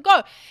supposed to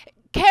go.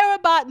 Care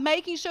about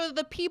making sure that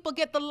the people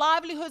get the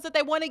livelihoods that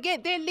they want to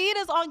get. Their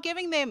leaders aren't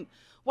giving them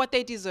what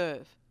they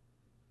deserve.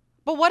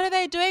 But what are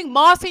they doing?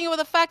 Masking it with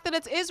the fact that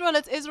it's Israel,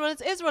 it's Israel,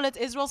 it's Israel, it's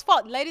Israel's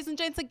fault. Ladies and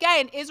gents,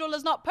 again, Israel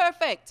is not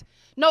perfect.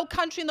 No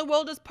country in the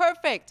world is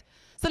perfect.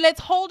 So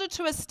let's hold it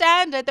to a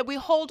standard that we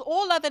hold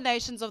all other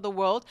nations of the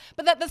world,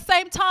 but at the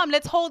same time,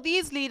 let's hold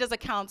these leaders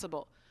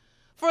accountable.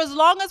 For as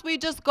long as we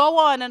just go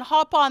on and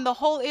hop on the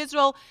whole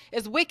Israel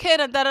is wicked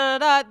and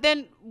da-da-da-da,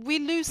 then we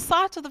lose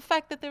sight of the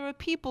fact that there are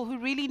people who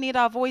really need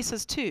our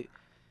voices too.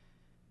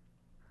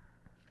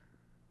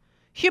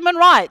 Human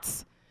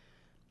rights.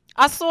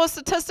 I saw a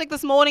statistic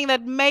this morning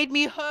that made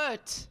me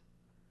hurt.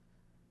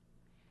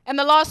 In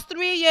the last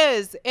 3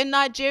 years in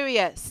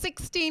Nigeria,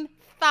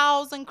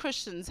 16,000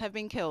 Christians have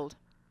been killed.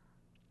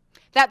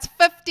 That's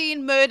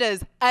 15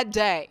 murders a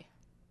day.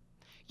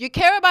 You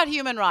care about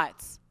human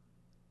rights?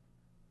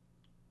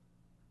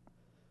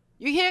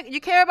 You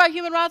care about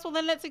human rights? Well,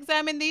 then let's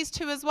examine these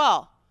two as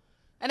well.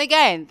 And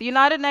again, the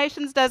United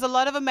Nations does a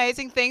lot of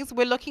amazing things.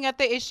 We're looking at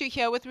the issue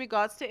here with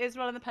regards to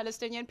Israel and the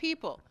Palestinian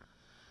people.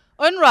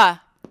 UNRWA,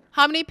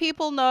 how many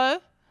people know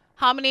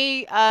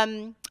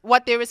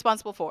what they're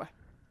responsible for?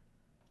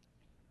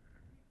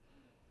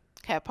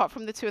 Okay, apart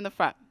from the two in the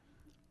front.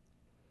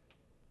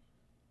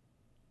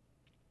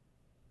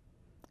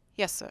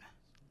 Yes, sir.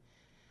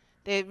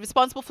 They're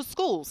responsible for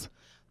schools.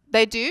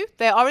 They do.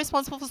 They are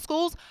responsible for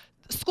schools.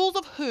 Schools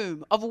of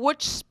whom? Of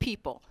which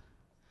people?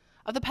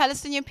 Of the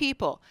Palestinian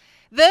people.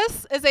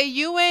 This is a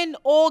UN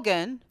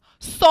organ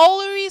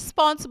solely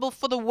responsible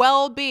for the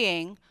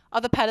well-being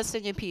of the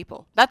Palestinian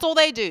people. That's all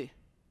they do.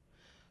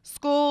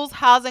 Schools,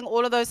 housing,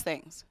 all of those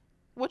things,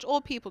 which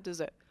all people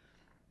deserve.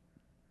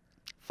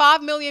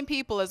 5 million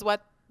people is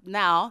what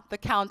now the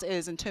count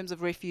is in terms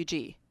of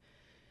refugee.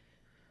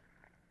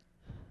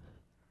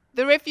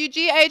 The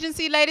refugee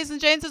agency, ladies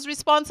and gents, is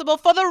responsible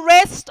for the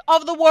rest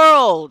of the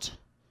world.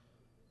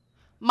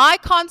 My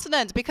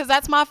continent, because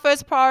that's my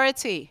first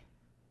priority.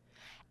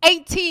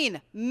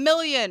 18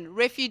 million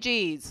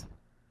refugees.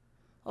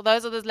 Well,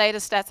 those are the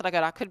latest stats that I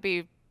got. I could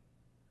be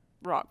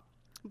wrong.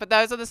 But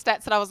those are the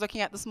stats that I was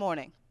looking at this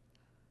morning.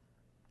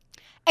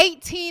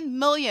 18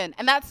 million.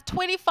 And that's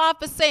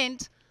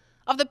 25%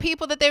 of the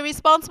people that they're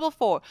responsible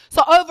for.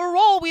 So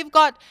overall, we've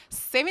got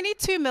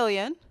 72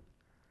 million,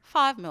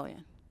 5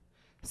 million.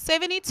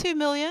 72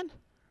 million,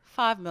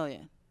 5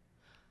 million.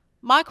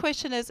 My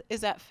question is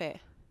that fair?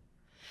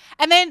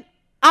 And then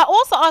I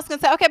also ask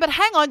and say, okay, but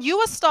hang on, you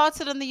were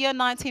started in the year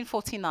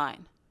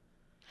 1949.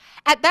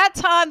 At that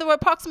time, there were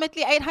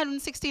approximately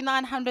 860,000,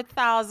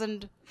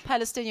 900,000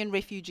 Palestinian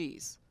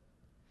refugees.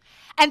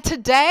 And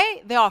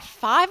today, there are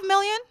 5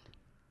 million.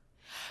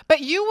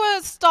 But you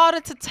were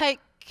started to take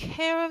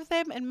care of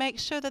them and make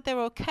sure that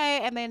they're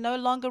okay and they're no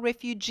longer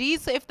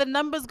refugees. So if the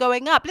number's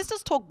going up, let's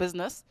just talk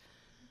business,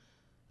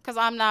 because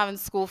I'm now in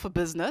school for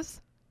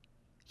business.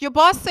 Your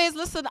boss says,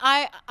 listen,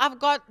 I've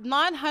got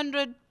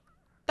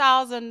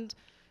 900,000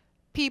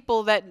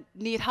 people that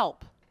need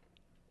help.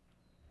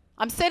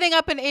 I'm setting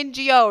up an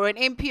NGO or an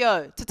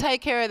NPO to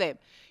take care of them.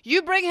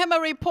 You bring him a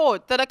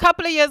report that a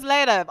couple of years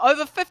later,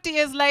 over 50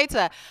 years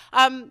later,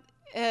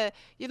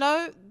 you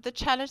know, the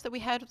challenge that we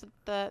had with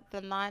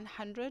the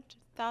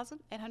 900,000,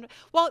 800.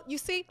 Well, you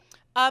see,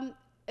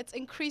 it's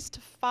increased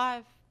to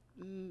 5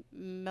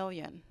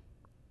 million.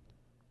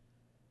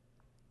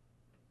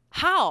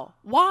 How?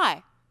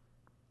 Why?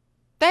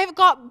 They've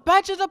got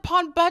budget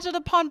upon budget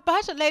upon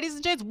budget, ladies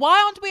and gents.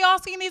 Why aren't we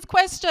asking these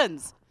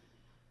questions?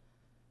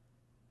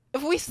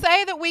 If we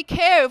say that we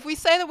care, if we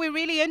say that we're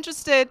really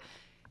interested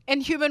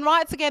in human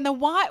rights again, then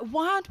why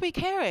aren't we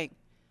caring?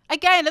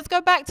 Again, let's go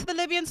back to the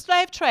Libyan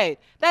slave trade.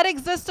 That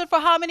existed for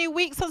how many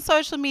weeks on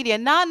social media?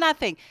 Now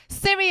nothing.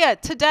 Syria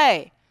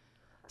today.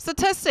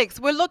 Statistics,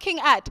 we're looking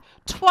at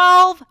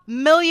 12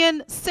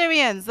 million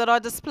Syrians that are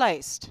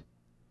displaced.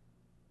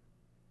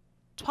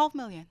 12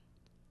 million.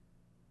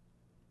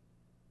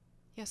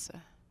 Yes,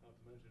 sir. Not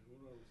to mention,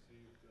 UNRWA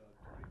received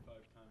 25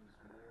 times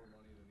more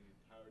money than the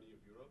entirety of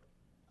Europe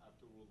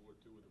after World War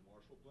II with the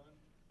Marshall Plan,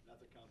 and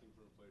that's accounting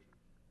for inflation.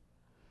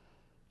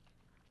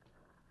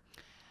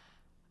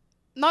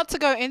 Not to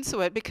go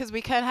into it, because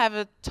we can have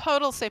a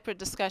total separate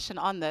discussion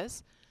on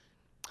this.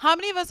 How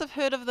many of us have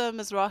heard of the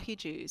Mizrahi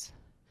Jews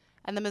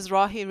and the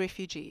Mizrahi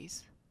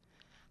refugees?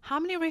 How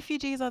many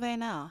refugees are there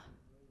now?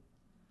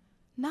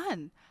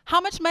 None.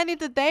 How much money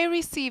did they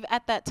receive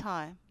at that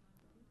time?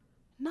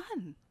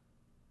 None.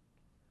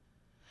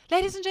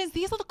 Ladies and gents,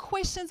 these are the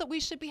questions that we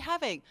should be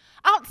having.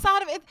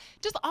 Outside of it,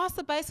 just ask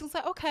the basics and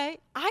say, okay,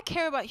 I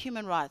care about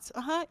human rights.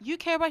 You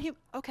care about human.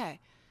 Okay,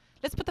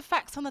 let's put the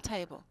facts on the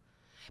table.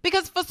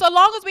 Because for so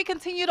long as we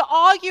continue to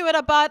argue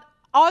about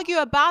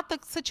the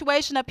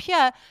situation up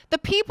here, the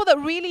people that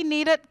really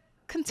need it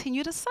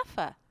continue to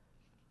suffer.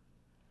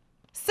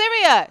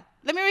 Syria,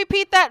 let me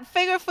repeat that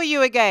figure for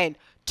you again.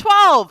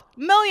 12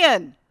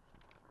 million.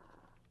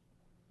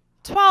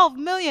 12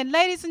 million.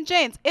 Ladies and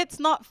gents, it's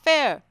not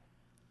fair.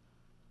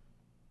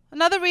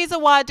 Another reason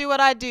why I do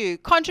what I do,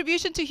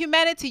 contribution to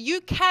humanity.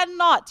 You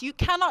cannot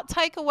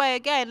take away,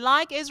 again,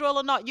 like Israel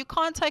or not, you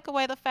can't take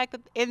away the fact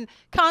that in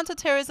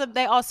counterterrorism,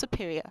 they are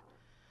superior.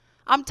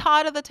 I'm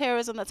tired of the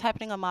terrorism that's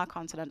happening on my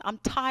continent. I'm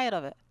tired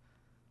of it.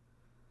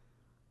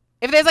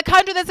 If there's a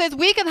country that says,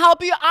 we can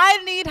help you,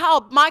 I need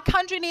help, my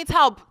country needs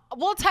help,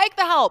 we'll take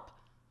the help.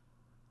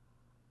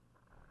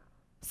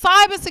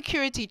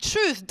 Cybersecurity,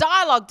 truth,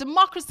 dialogue,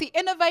 democracy,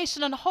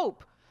 innovation, and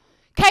hope.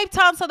 Cape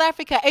Town, South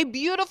Africa, a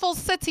beautiful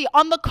city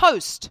on the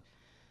coast.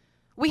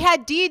 We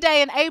had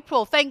D-Day in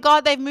April. Thank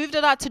God they've moved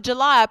it out to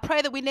July. I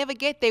pray that we never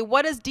get there.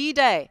 What is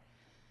D-Day?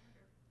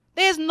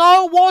 There's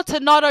no water,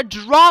 not a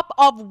drop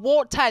of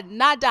water,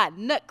 nada,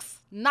 nix,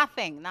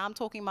 nothing. Now I'm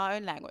talking my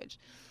own language.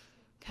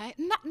 Okay?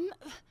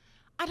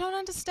 I don't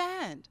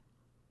understand.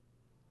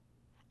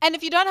 And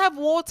if you don't have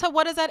water,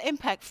 what does that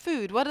impact?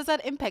 Food. What does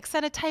that impact?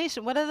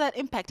 Sanitation. What does that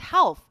impact?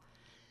 Health.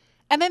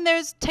 And then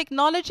there's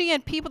technology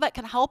and people that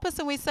can help us,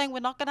 and we're saying we're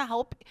not going to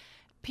help.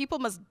 People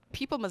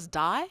must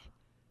die.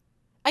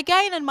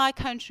 Again, in my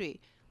country,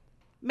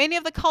 many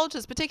of the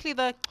cultures, particularly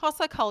the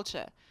Xhosa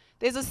culture,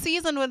 there's a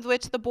season with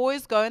which the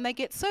boys go and they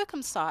get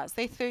circumcised.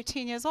 They're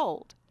 13 years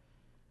old.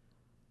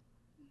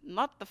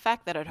 Not the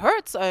fact that it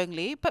hurts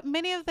only, but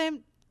many of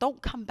them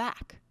don't come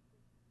back.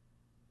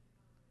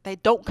 They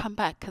don't come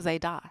back because they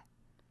die.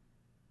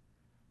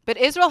 But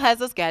Israel has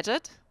this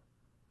gadget,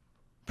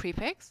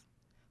 prepex,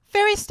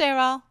 very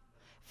sterile,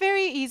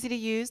 very easy to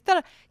use,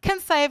 that can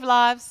save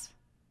lives.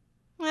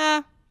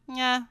 Yeah,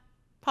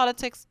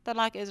 politics, don't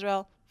like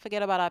Israel,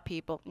 forget about our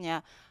people.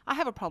 Yeah, I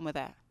have a problem with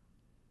that.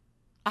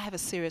 I have a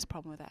serious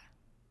problem with that.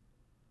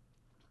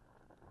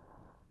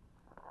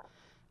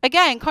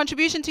 Again,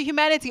 contribution to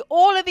humanity,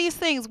 all of these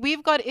things,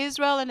 we've got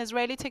Israel and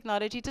Israeli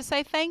technology to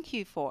say thank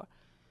you for.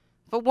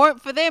 If it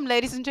weren't for them,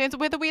 ladies and gents,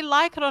 whether we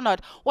like it or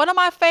not, one of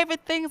my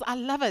favorite things, I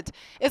love it,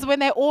 is when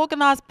they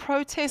organize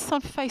protests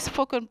on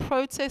Facebook and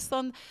protests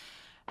on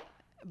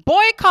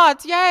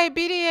boycotts, yay,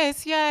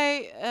 BDS,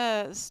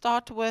 yay,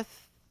 start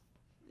with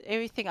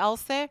everything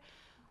else there.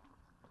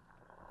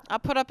 I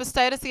put up a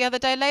status the other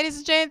day, ladies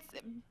and gents,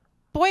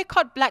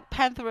 boycott Black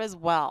Panther as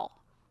well.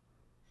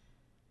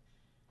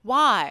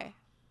 Why?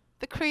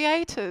 The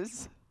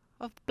creators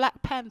of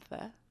Black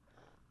Panther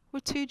were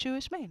 2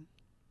 Jewish men.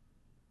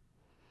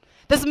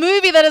 This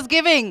movie that is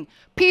giving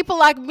people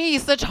like me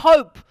such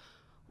hope.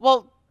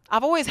 Well,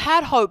 I've always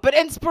had hope, but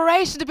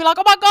inspiration to be like,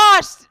 oh my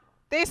gosh,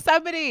 there's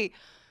somebody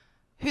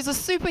who's a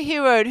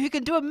superhero and who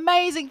can do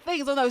amazing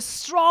things. On those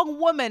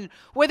strong women,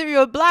 whether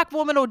you're a black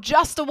woman or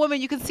just a woman,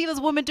 you can see this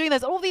woman doing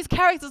this. All these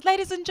characters,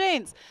 ladies and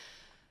gents.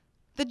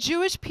 The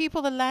Jewish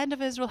people, the land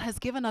of Israel, has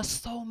given us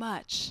so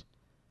much.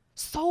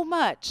 So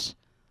much.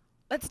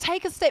 Let's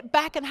take a step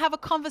back and have a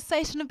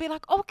conversation and be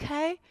like,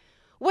 okay,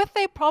 with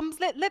their problems,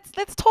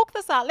 let's talk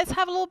this out. Let's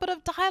have a little bit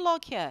of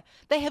dialogue here.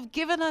 They have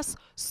given us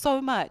so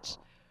much.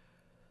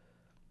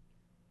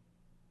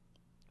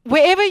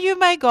 Wherever you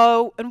may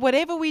go and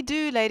whatever we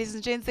do, ladies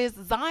and gents, there's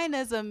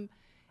Zionism.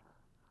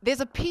 There's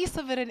a piece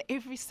of it in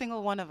every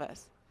single one of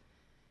us.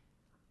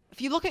 If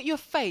you look at your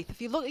faith,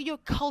 if you look at your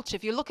culture,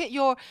 if you look at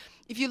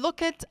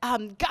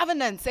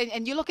governance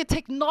and you look at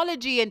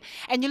technology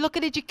and you look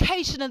at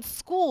education and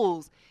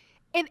schools,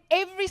 in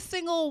every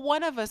single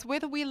one of us,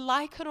 whether we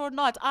like it or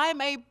not, I'm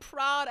a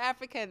proud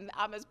African.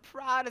 I'm as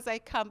proud as they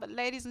come. But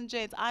ladies and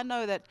gents, I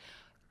know that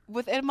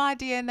within my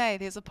DNA,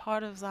 there's a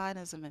part of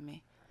Zionism in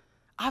me.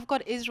 I've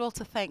got Israel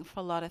to thank for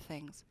a lot of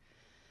things.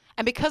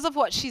 And because of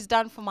what she's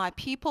done for my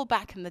people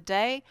back in the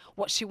day,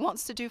 what she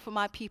wants to do for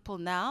my people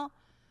now,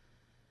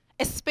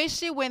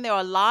 especially when there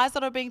are lies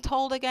that are being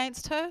told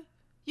against her,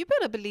 you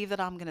better believe that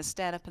I'm going to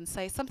stand up and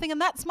say something.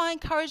 And that's my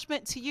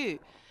encouragement to you.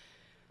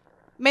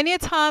 Many a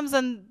times,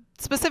 and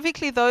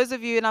specifically those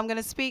of you, and I'm going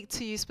to speak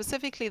to you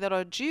specifically that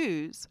are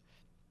Jews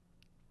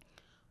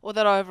or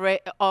that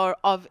are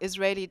of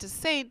Israeli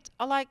descent,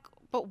 are like,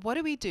 but what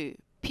do we do?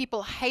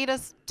 People hate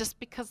us just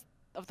because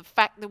of the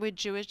fact that we're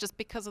Jewish, just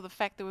because of the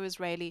fact that we're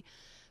Israeli.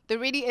 There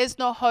really is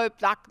no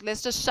hope. Like,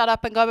 let's just shut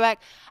up and go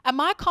back. And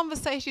my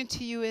conversation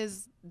to you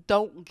is,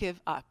 don't give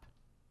up.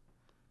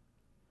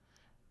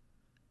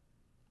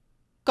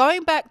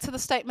 Going back to the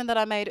statement that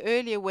I made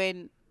earlier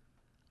when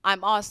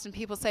I'm asked and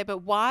people say, but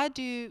why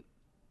do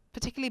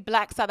particularly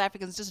black South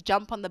Africans just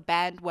jump on the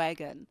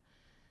bandwagon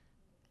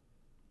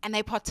and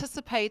they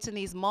participate in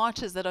these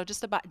marches that are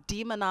just about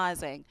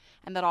demonizing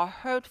and that are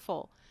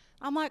hurtful?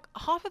 I'm like,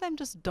 half of them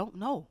just don't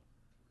know.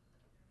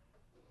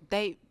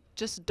 They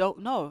just don't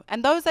know.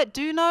 And those that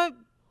do know,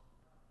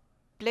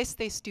 bless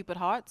their stupid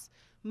hearts,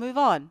 move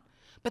on.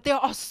 But there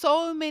are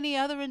so many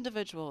other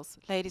individuals,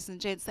 ladies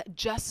and gents, that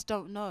just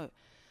don't know.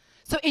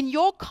 So in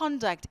your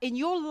conduct, in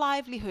your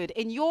livelihood,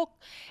 in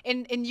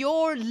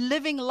your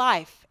living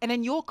life, and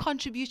in your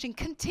contribution,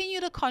 continue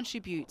to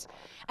contribute.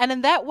 And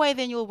in that way,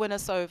 then you'll win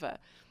us over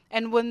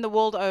and win the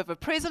world over.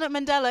 President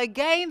Mandela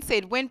again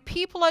said, when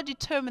people are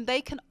determined,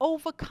 they can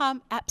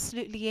overcome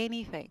absolutely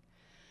anything.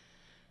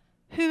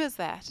 Who is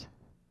that?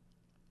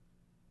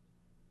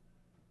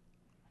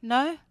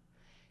 No?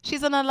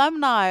 She's an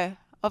alumni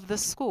of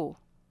this school.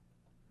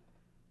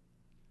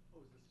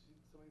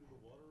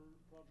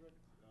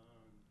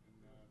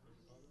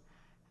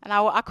 And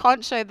I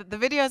can't show that the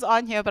video's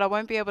on here, but I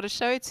won't be able to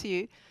show it to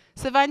you.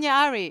 Savanya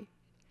Ari.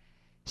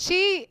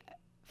 She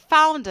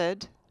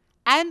founded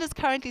and is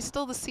currently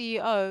still the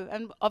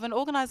CEO of an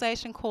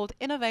organization called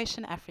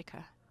Innovation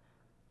Africa.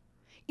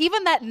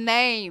 Even that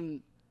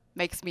name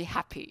makes me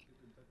happy.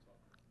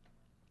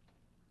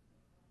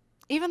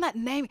 Even that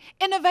name,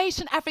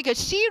 Innovation Africa.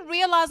 She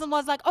realized and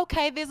was like,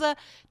 okay, there's a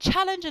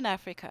challenge in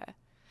Africa.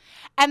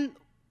 And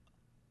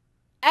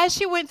as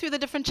she went through the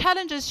different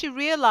challenges, she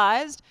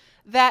realized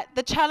that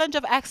the challenge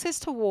of access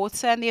to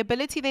water and the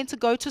ability then to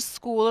go to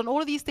school and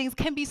all of these things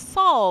can be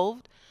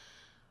solved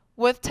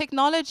with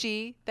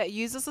technology that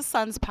uses the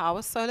sun's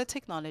power, solar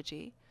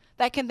technology,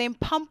 that can then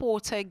pump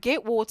water,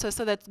 get water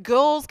so that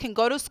girls can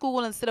go to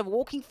school instead of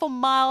walking for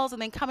miles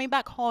and then coming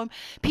back home.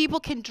 People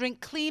can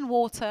drink clean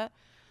water.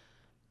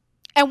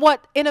 And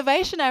what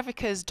Innovation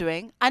Africa is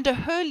doing under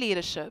her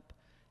leadership,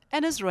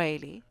 an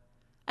Israeli,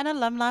 an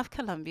alumni of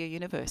Columbia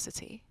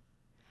University,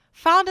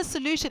 found a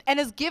solution and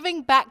is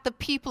giving back the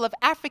people of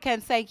Africa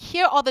and saying,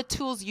 here are the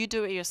tools, you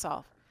do it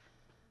yourself.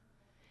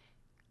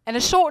 In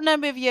a short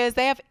number of years,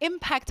 they have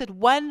impacted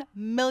 1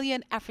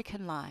 million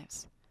African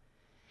lives.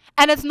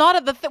 And it's not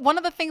one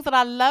of the things that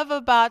I love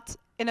about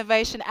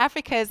Innovation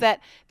Africa is that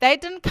they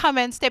didn't come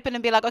in, step in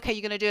and be like, okay,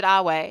 you're going to do it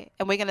our way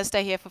and we're going to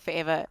stay here for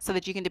forever so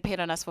that you can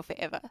depend on us for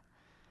forever.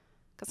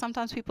 Because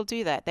sometimes people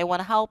do that. They want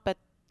to help, but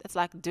it's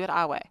like, do it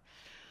our way.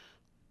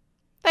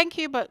 Thank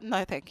you, but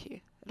no thank you.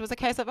 It was a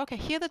case of, okay,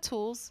 here are the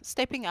tools,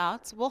 stepping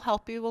out, we'll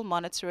help you, we'll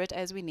monitor it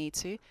as we need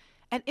to,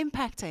 and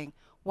impacting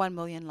 1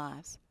 million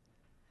lives.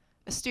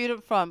 A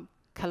student from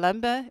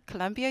Columbia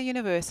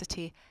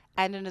University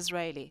and an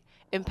Israeli,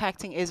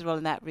 impacting Israel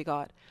in that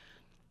regard.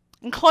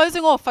 In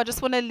closing off, I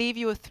just want to leave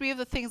you with 3 of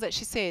the things that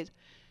she said.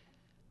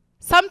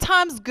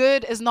 Sometimes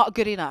good is not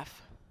good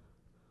enough.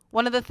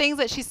 One of the things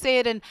that she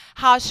said and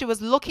how she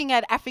was looking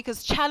at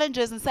Africa's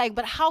challenges and saying,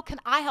 but how can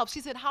I help?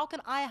 She said, how can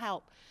I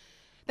help?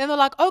 Then they're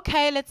like,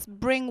 okay, let's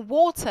bring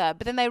water.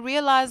 But then they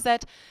realized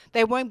that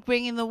they weren't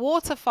bringing the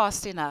water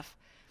fast enough.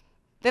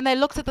 Then they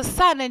looked at the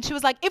sun and she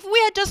was like, if we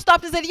had just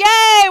stopped and said,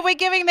 yay, we're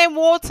giving them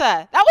water,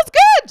 that was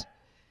good.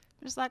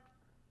 It was like,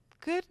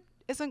 good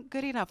isn't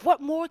good enough.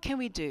 What more can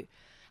we do?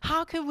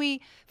 How can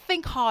we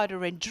think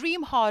harder and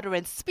dream harder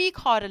and speak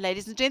harder,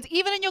 ladies and gents,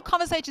 even in your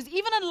conversations,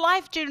 even in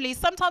life generally?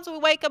 Sometimes we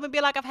wake up and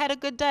be like, I've had a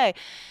good day.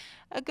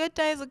 A good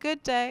day is a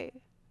good day.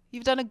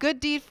 You've done a good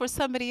deed for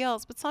somebody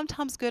else, but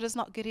sometimes good is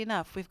not good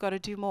enough. We've got to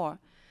do more.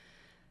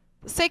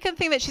 The second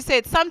thing that she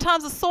said,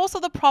 sometimes the source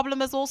of the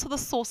problem is also the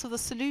source of the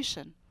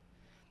solution.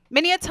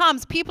 Many a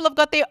times people have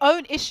got their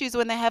own issues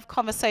when they have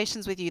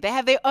conversations with you. They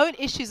have their own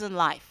issues in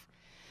life.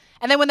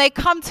 And then when they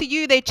come to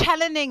you, they're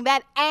challenging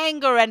that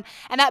anger and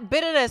that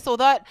bitterness or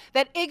that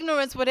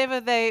ignorance,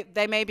 whatever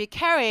they may be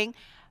carrying.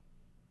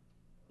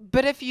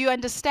 But if you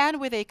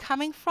understand where they're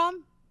coming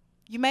from,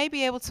 you may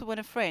be able to win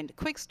a friend.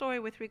 Quick story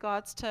with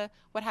regards to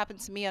what happened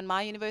to me on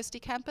my university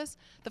campus.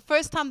 The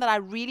first time that I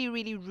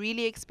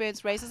really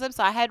experienced racism,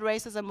 so I had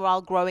racism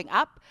while growing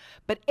up,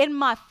 but in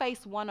my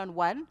face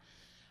one-on-one.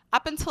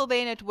 Up until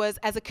then, it was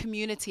as a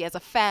community, as a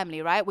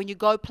family, right? When you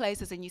go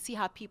places and you see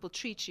how people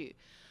treat you.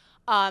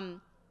 I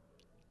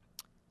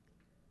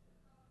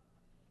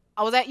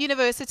was at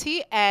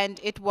university, and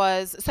it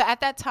was, so at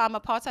that time,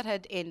 apartheid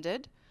had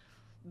ended,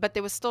 but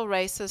there was still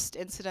racist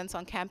incidents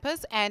on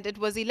campus, and it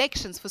was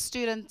elections for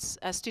students,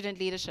 student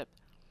leadership.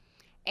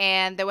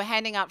 And they were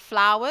handing out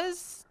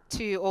flowers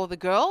to all the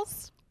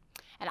girls,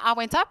 and I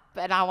went up,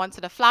 and I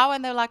wanted a flower,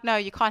 and they were like, no,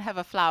 you can't have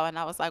a flower. And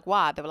I was like,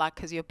 why? They were like,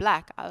 because you're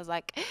black. I was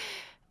like,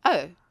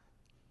 oh,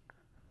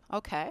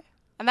 okay.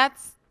 And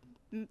that's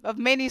of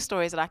many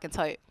stories that I can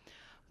tell you.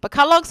 But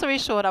cut long story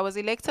short, I was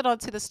elected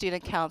onto the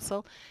student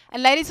council.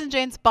 And ladies and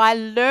gents, by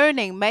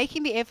learning,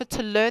 making the effort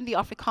to learn the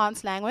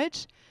Afrikaans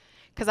language,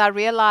 because I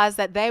realized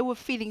that they were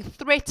feeling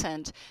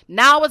threatened.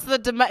 Now it's the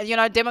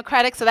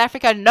democratic South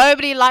Africa.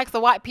 Nobody likes the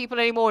white people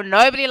anymore.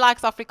 Nobody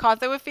likes Afrikaans.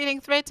 They were feeling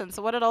threatened.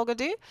 So what did Olga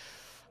do?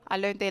 I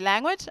learned their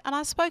language and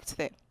I spoke to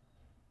them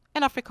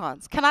in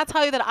Afrikaans. Can I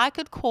tell you that I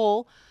could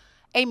call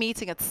a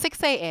meeting at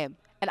 6 a.m.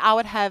 and I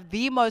would have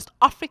the most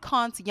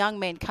Afrikaans young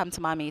men come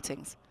to my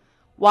meetings.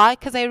 Why?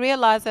 Because they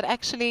realized that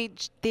actually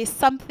there's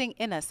something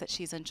in us that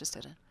she's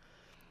interested in.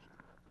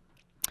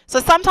 So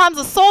sometimes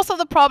the source of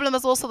the problem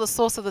is also the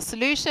source of the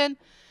solution.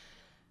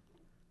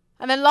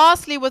 And then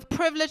lastly, with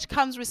privilege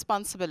comes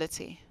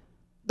responsibility.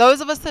 Those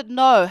of us that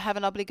know have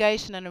an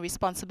obligation and a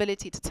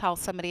responsibility to tell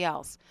somebody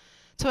else,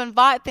 to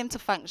invite them to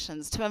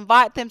functions, to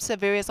invite them to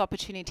various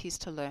opportunities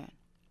to learn.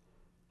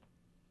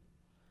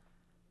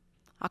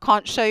 I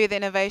can't show you the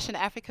Innovation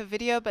Africa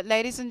video, but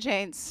ladies and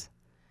gents,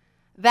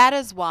 that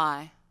is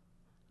why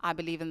I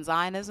believe in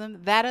Zionism.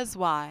 That is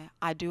why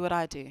I do what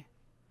I do.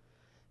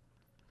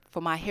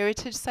 For my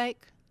heritage's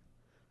sake,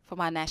 for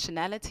my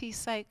nationality's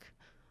sake,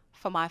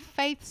 for my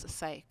faith's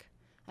sake,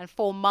 and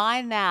for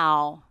my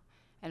now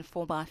and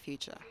for my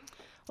future.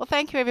 Well,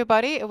 thank you,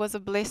 everybody. It was a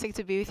blessing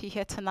to be with you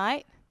here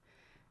tonight.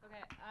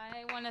 Okay,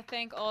 I want to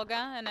thank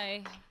Olga, and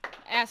I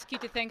ask you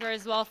to thank her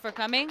as well for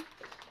coming.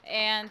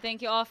 And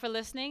thank you all for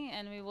listening,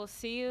 and we will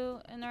see you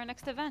in our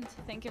next event.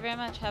 Thank you very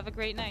much. Have a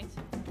great night.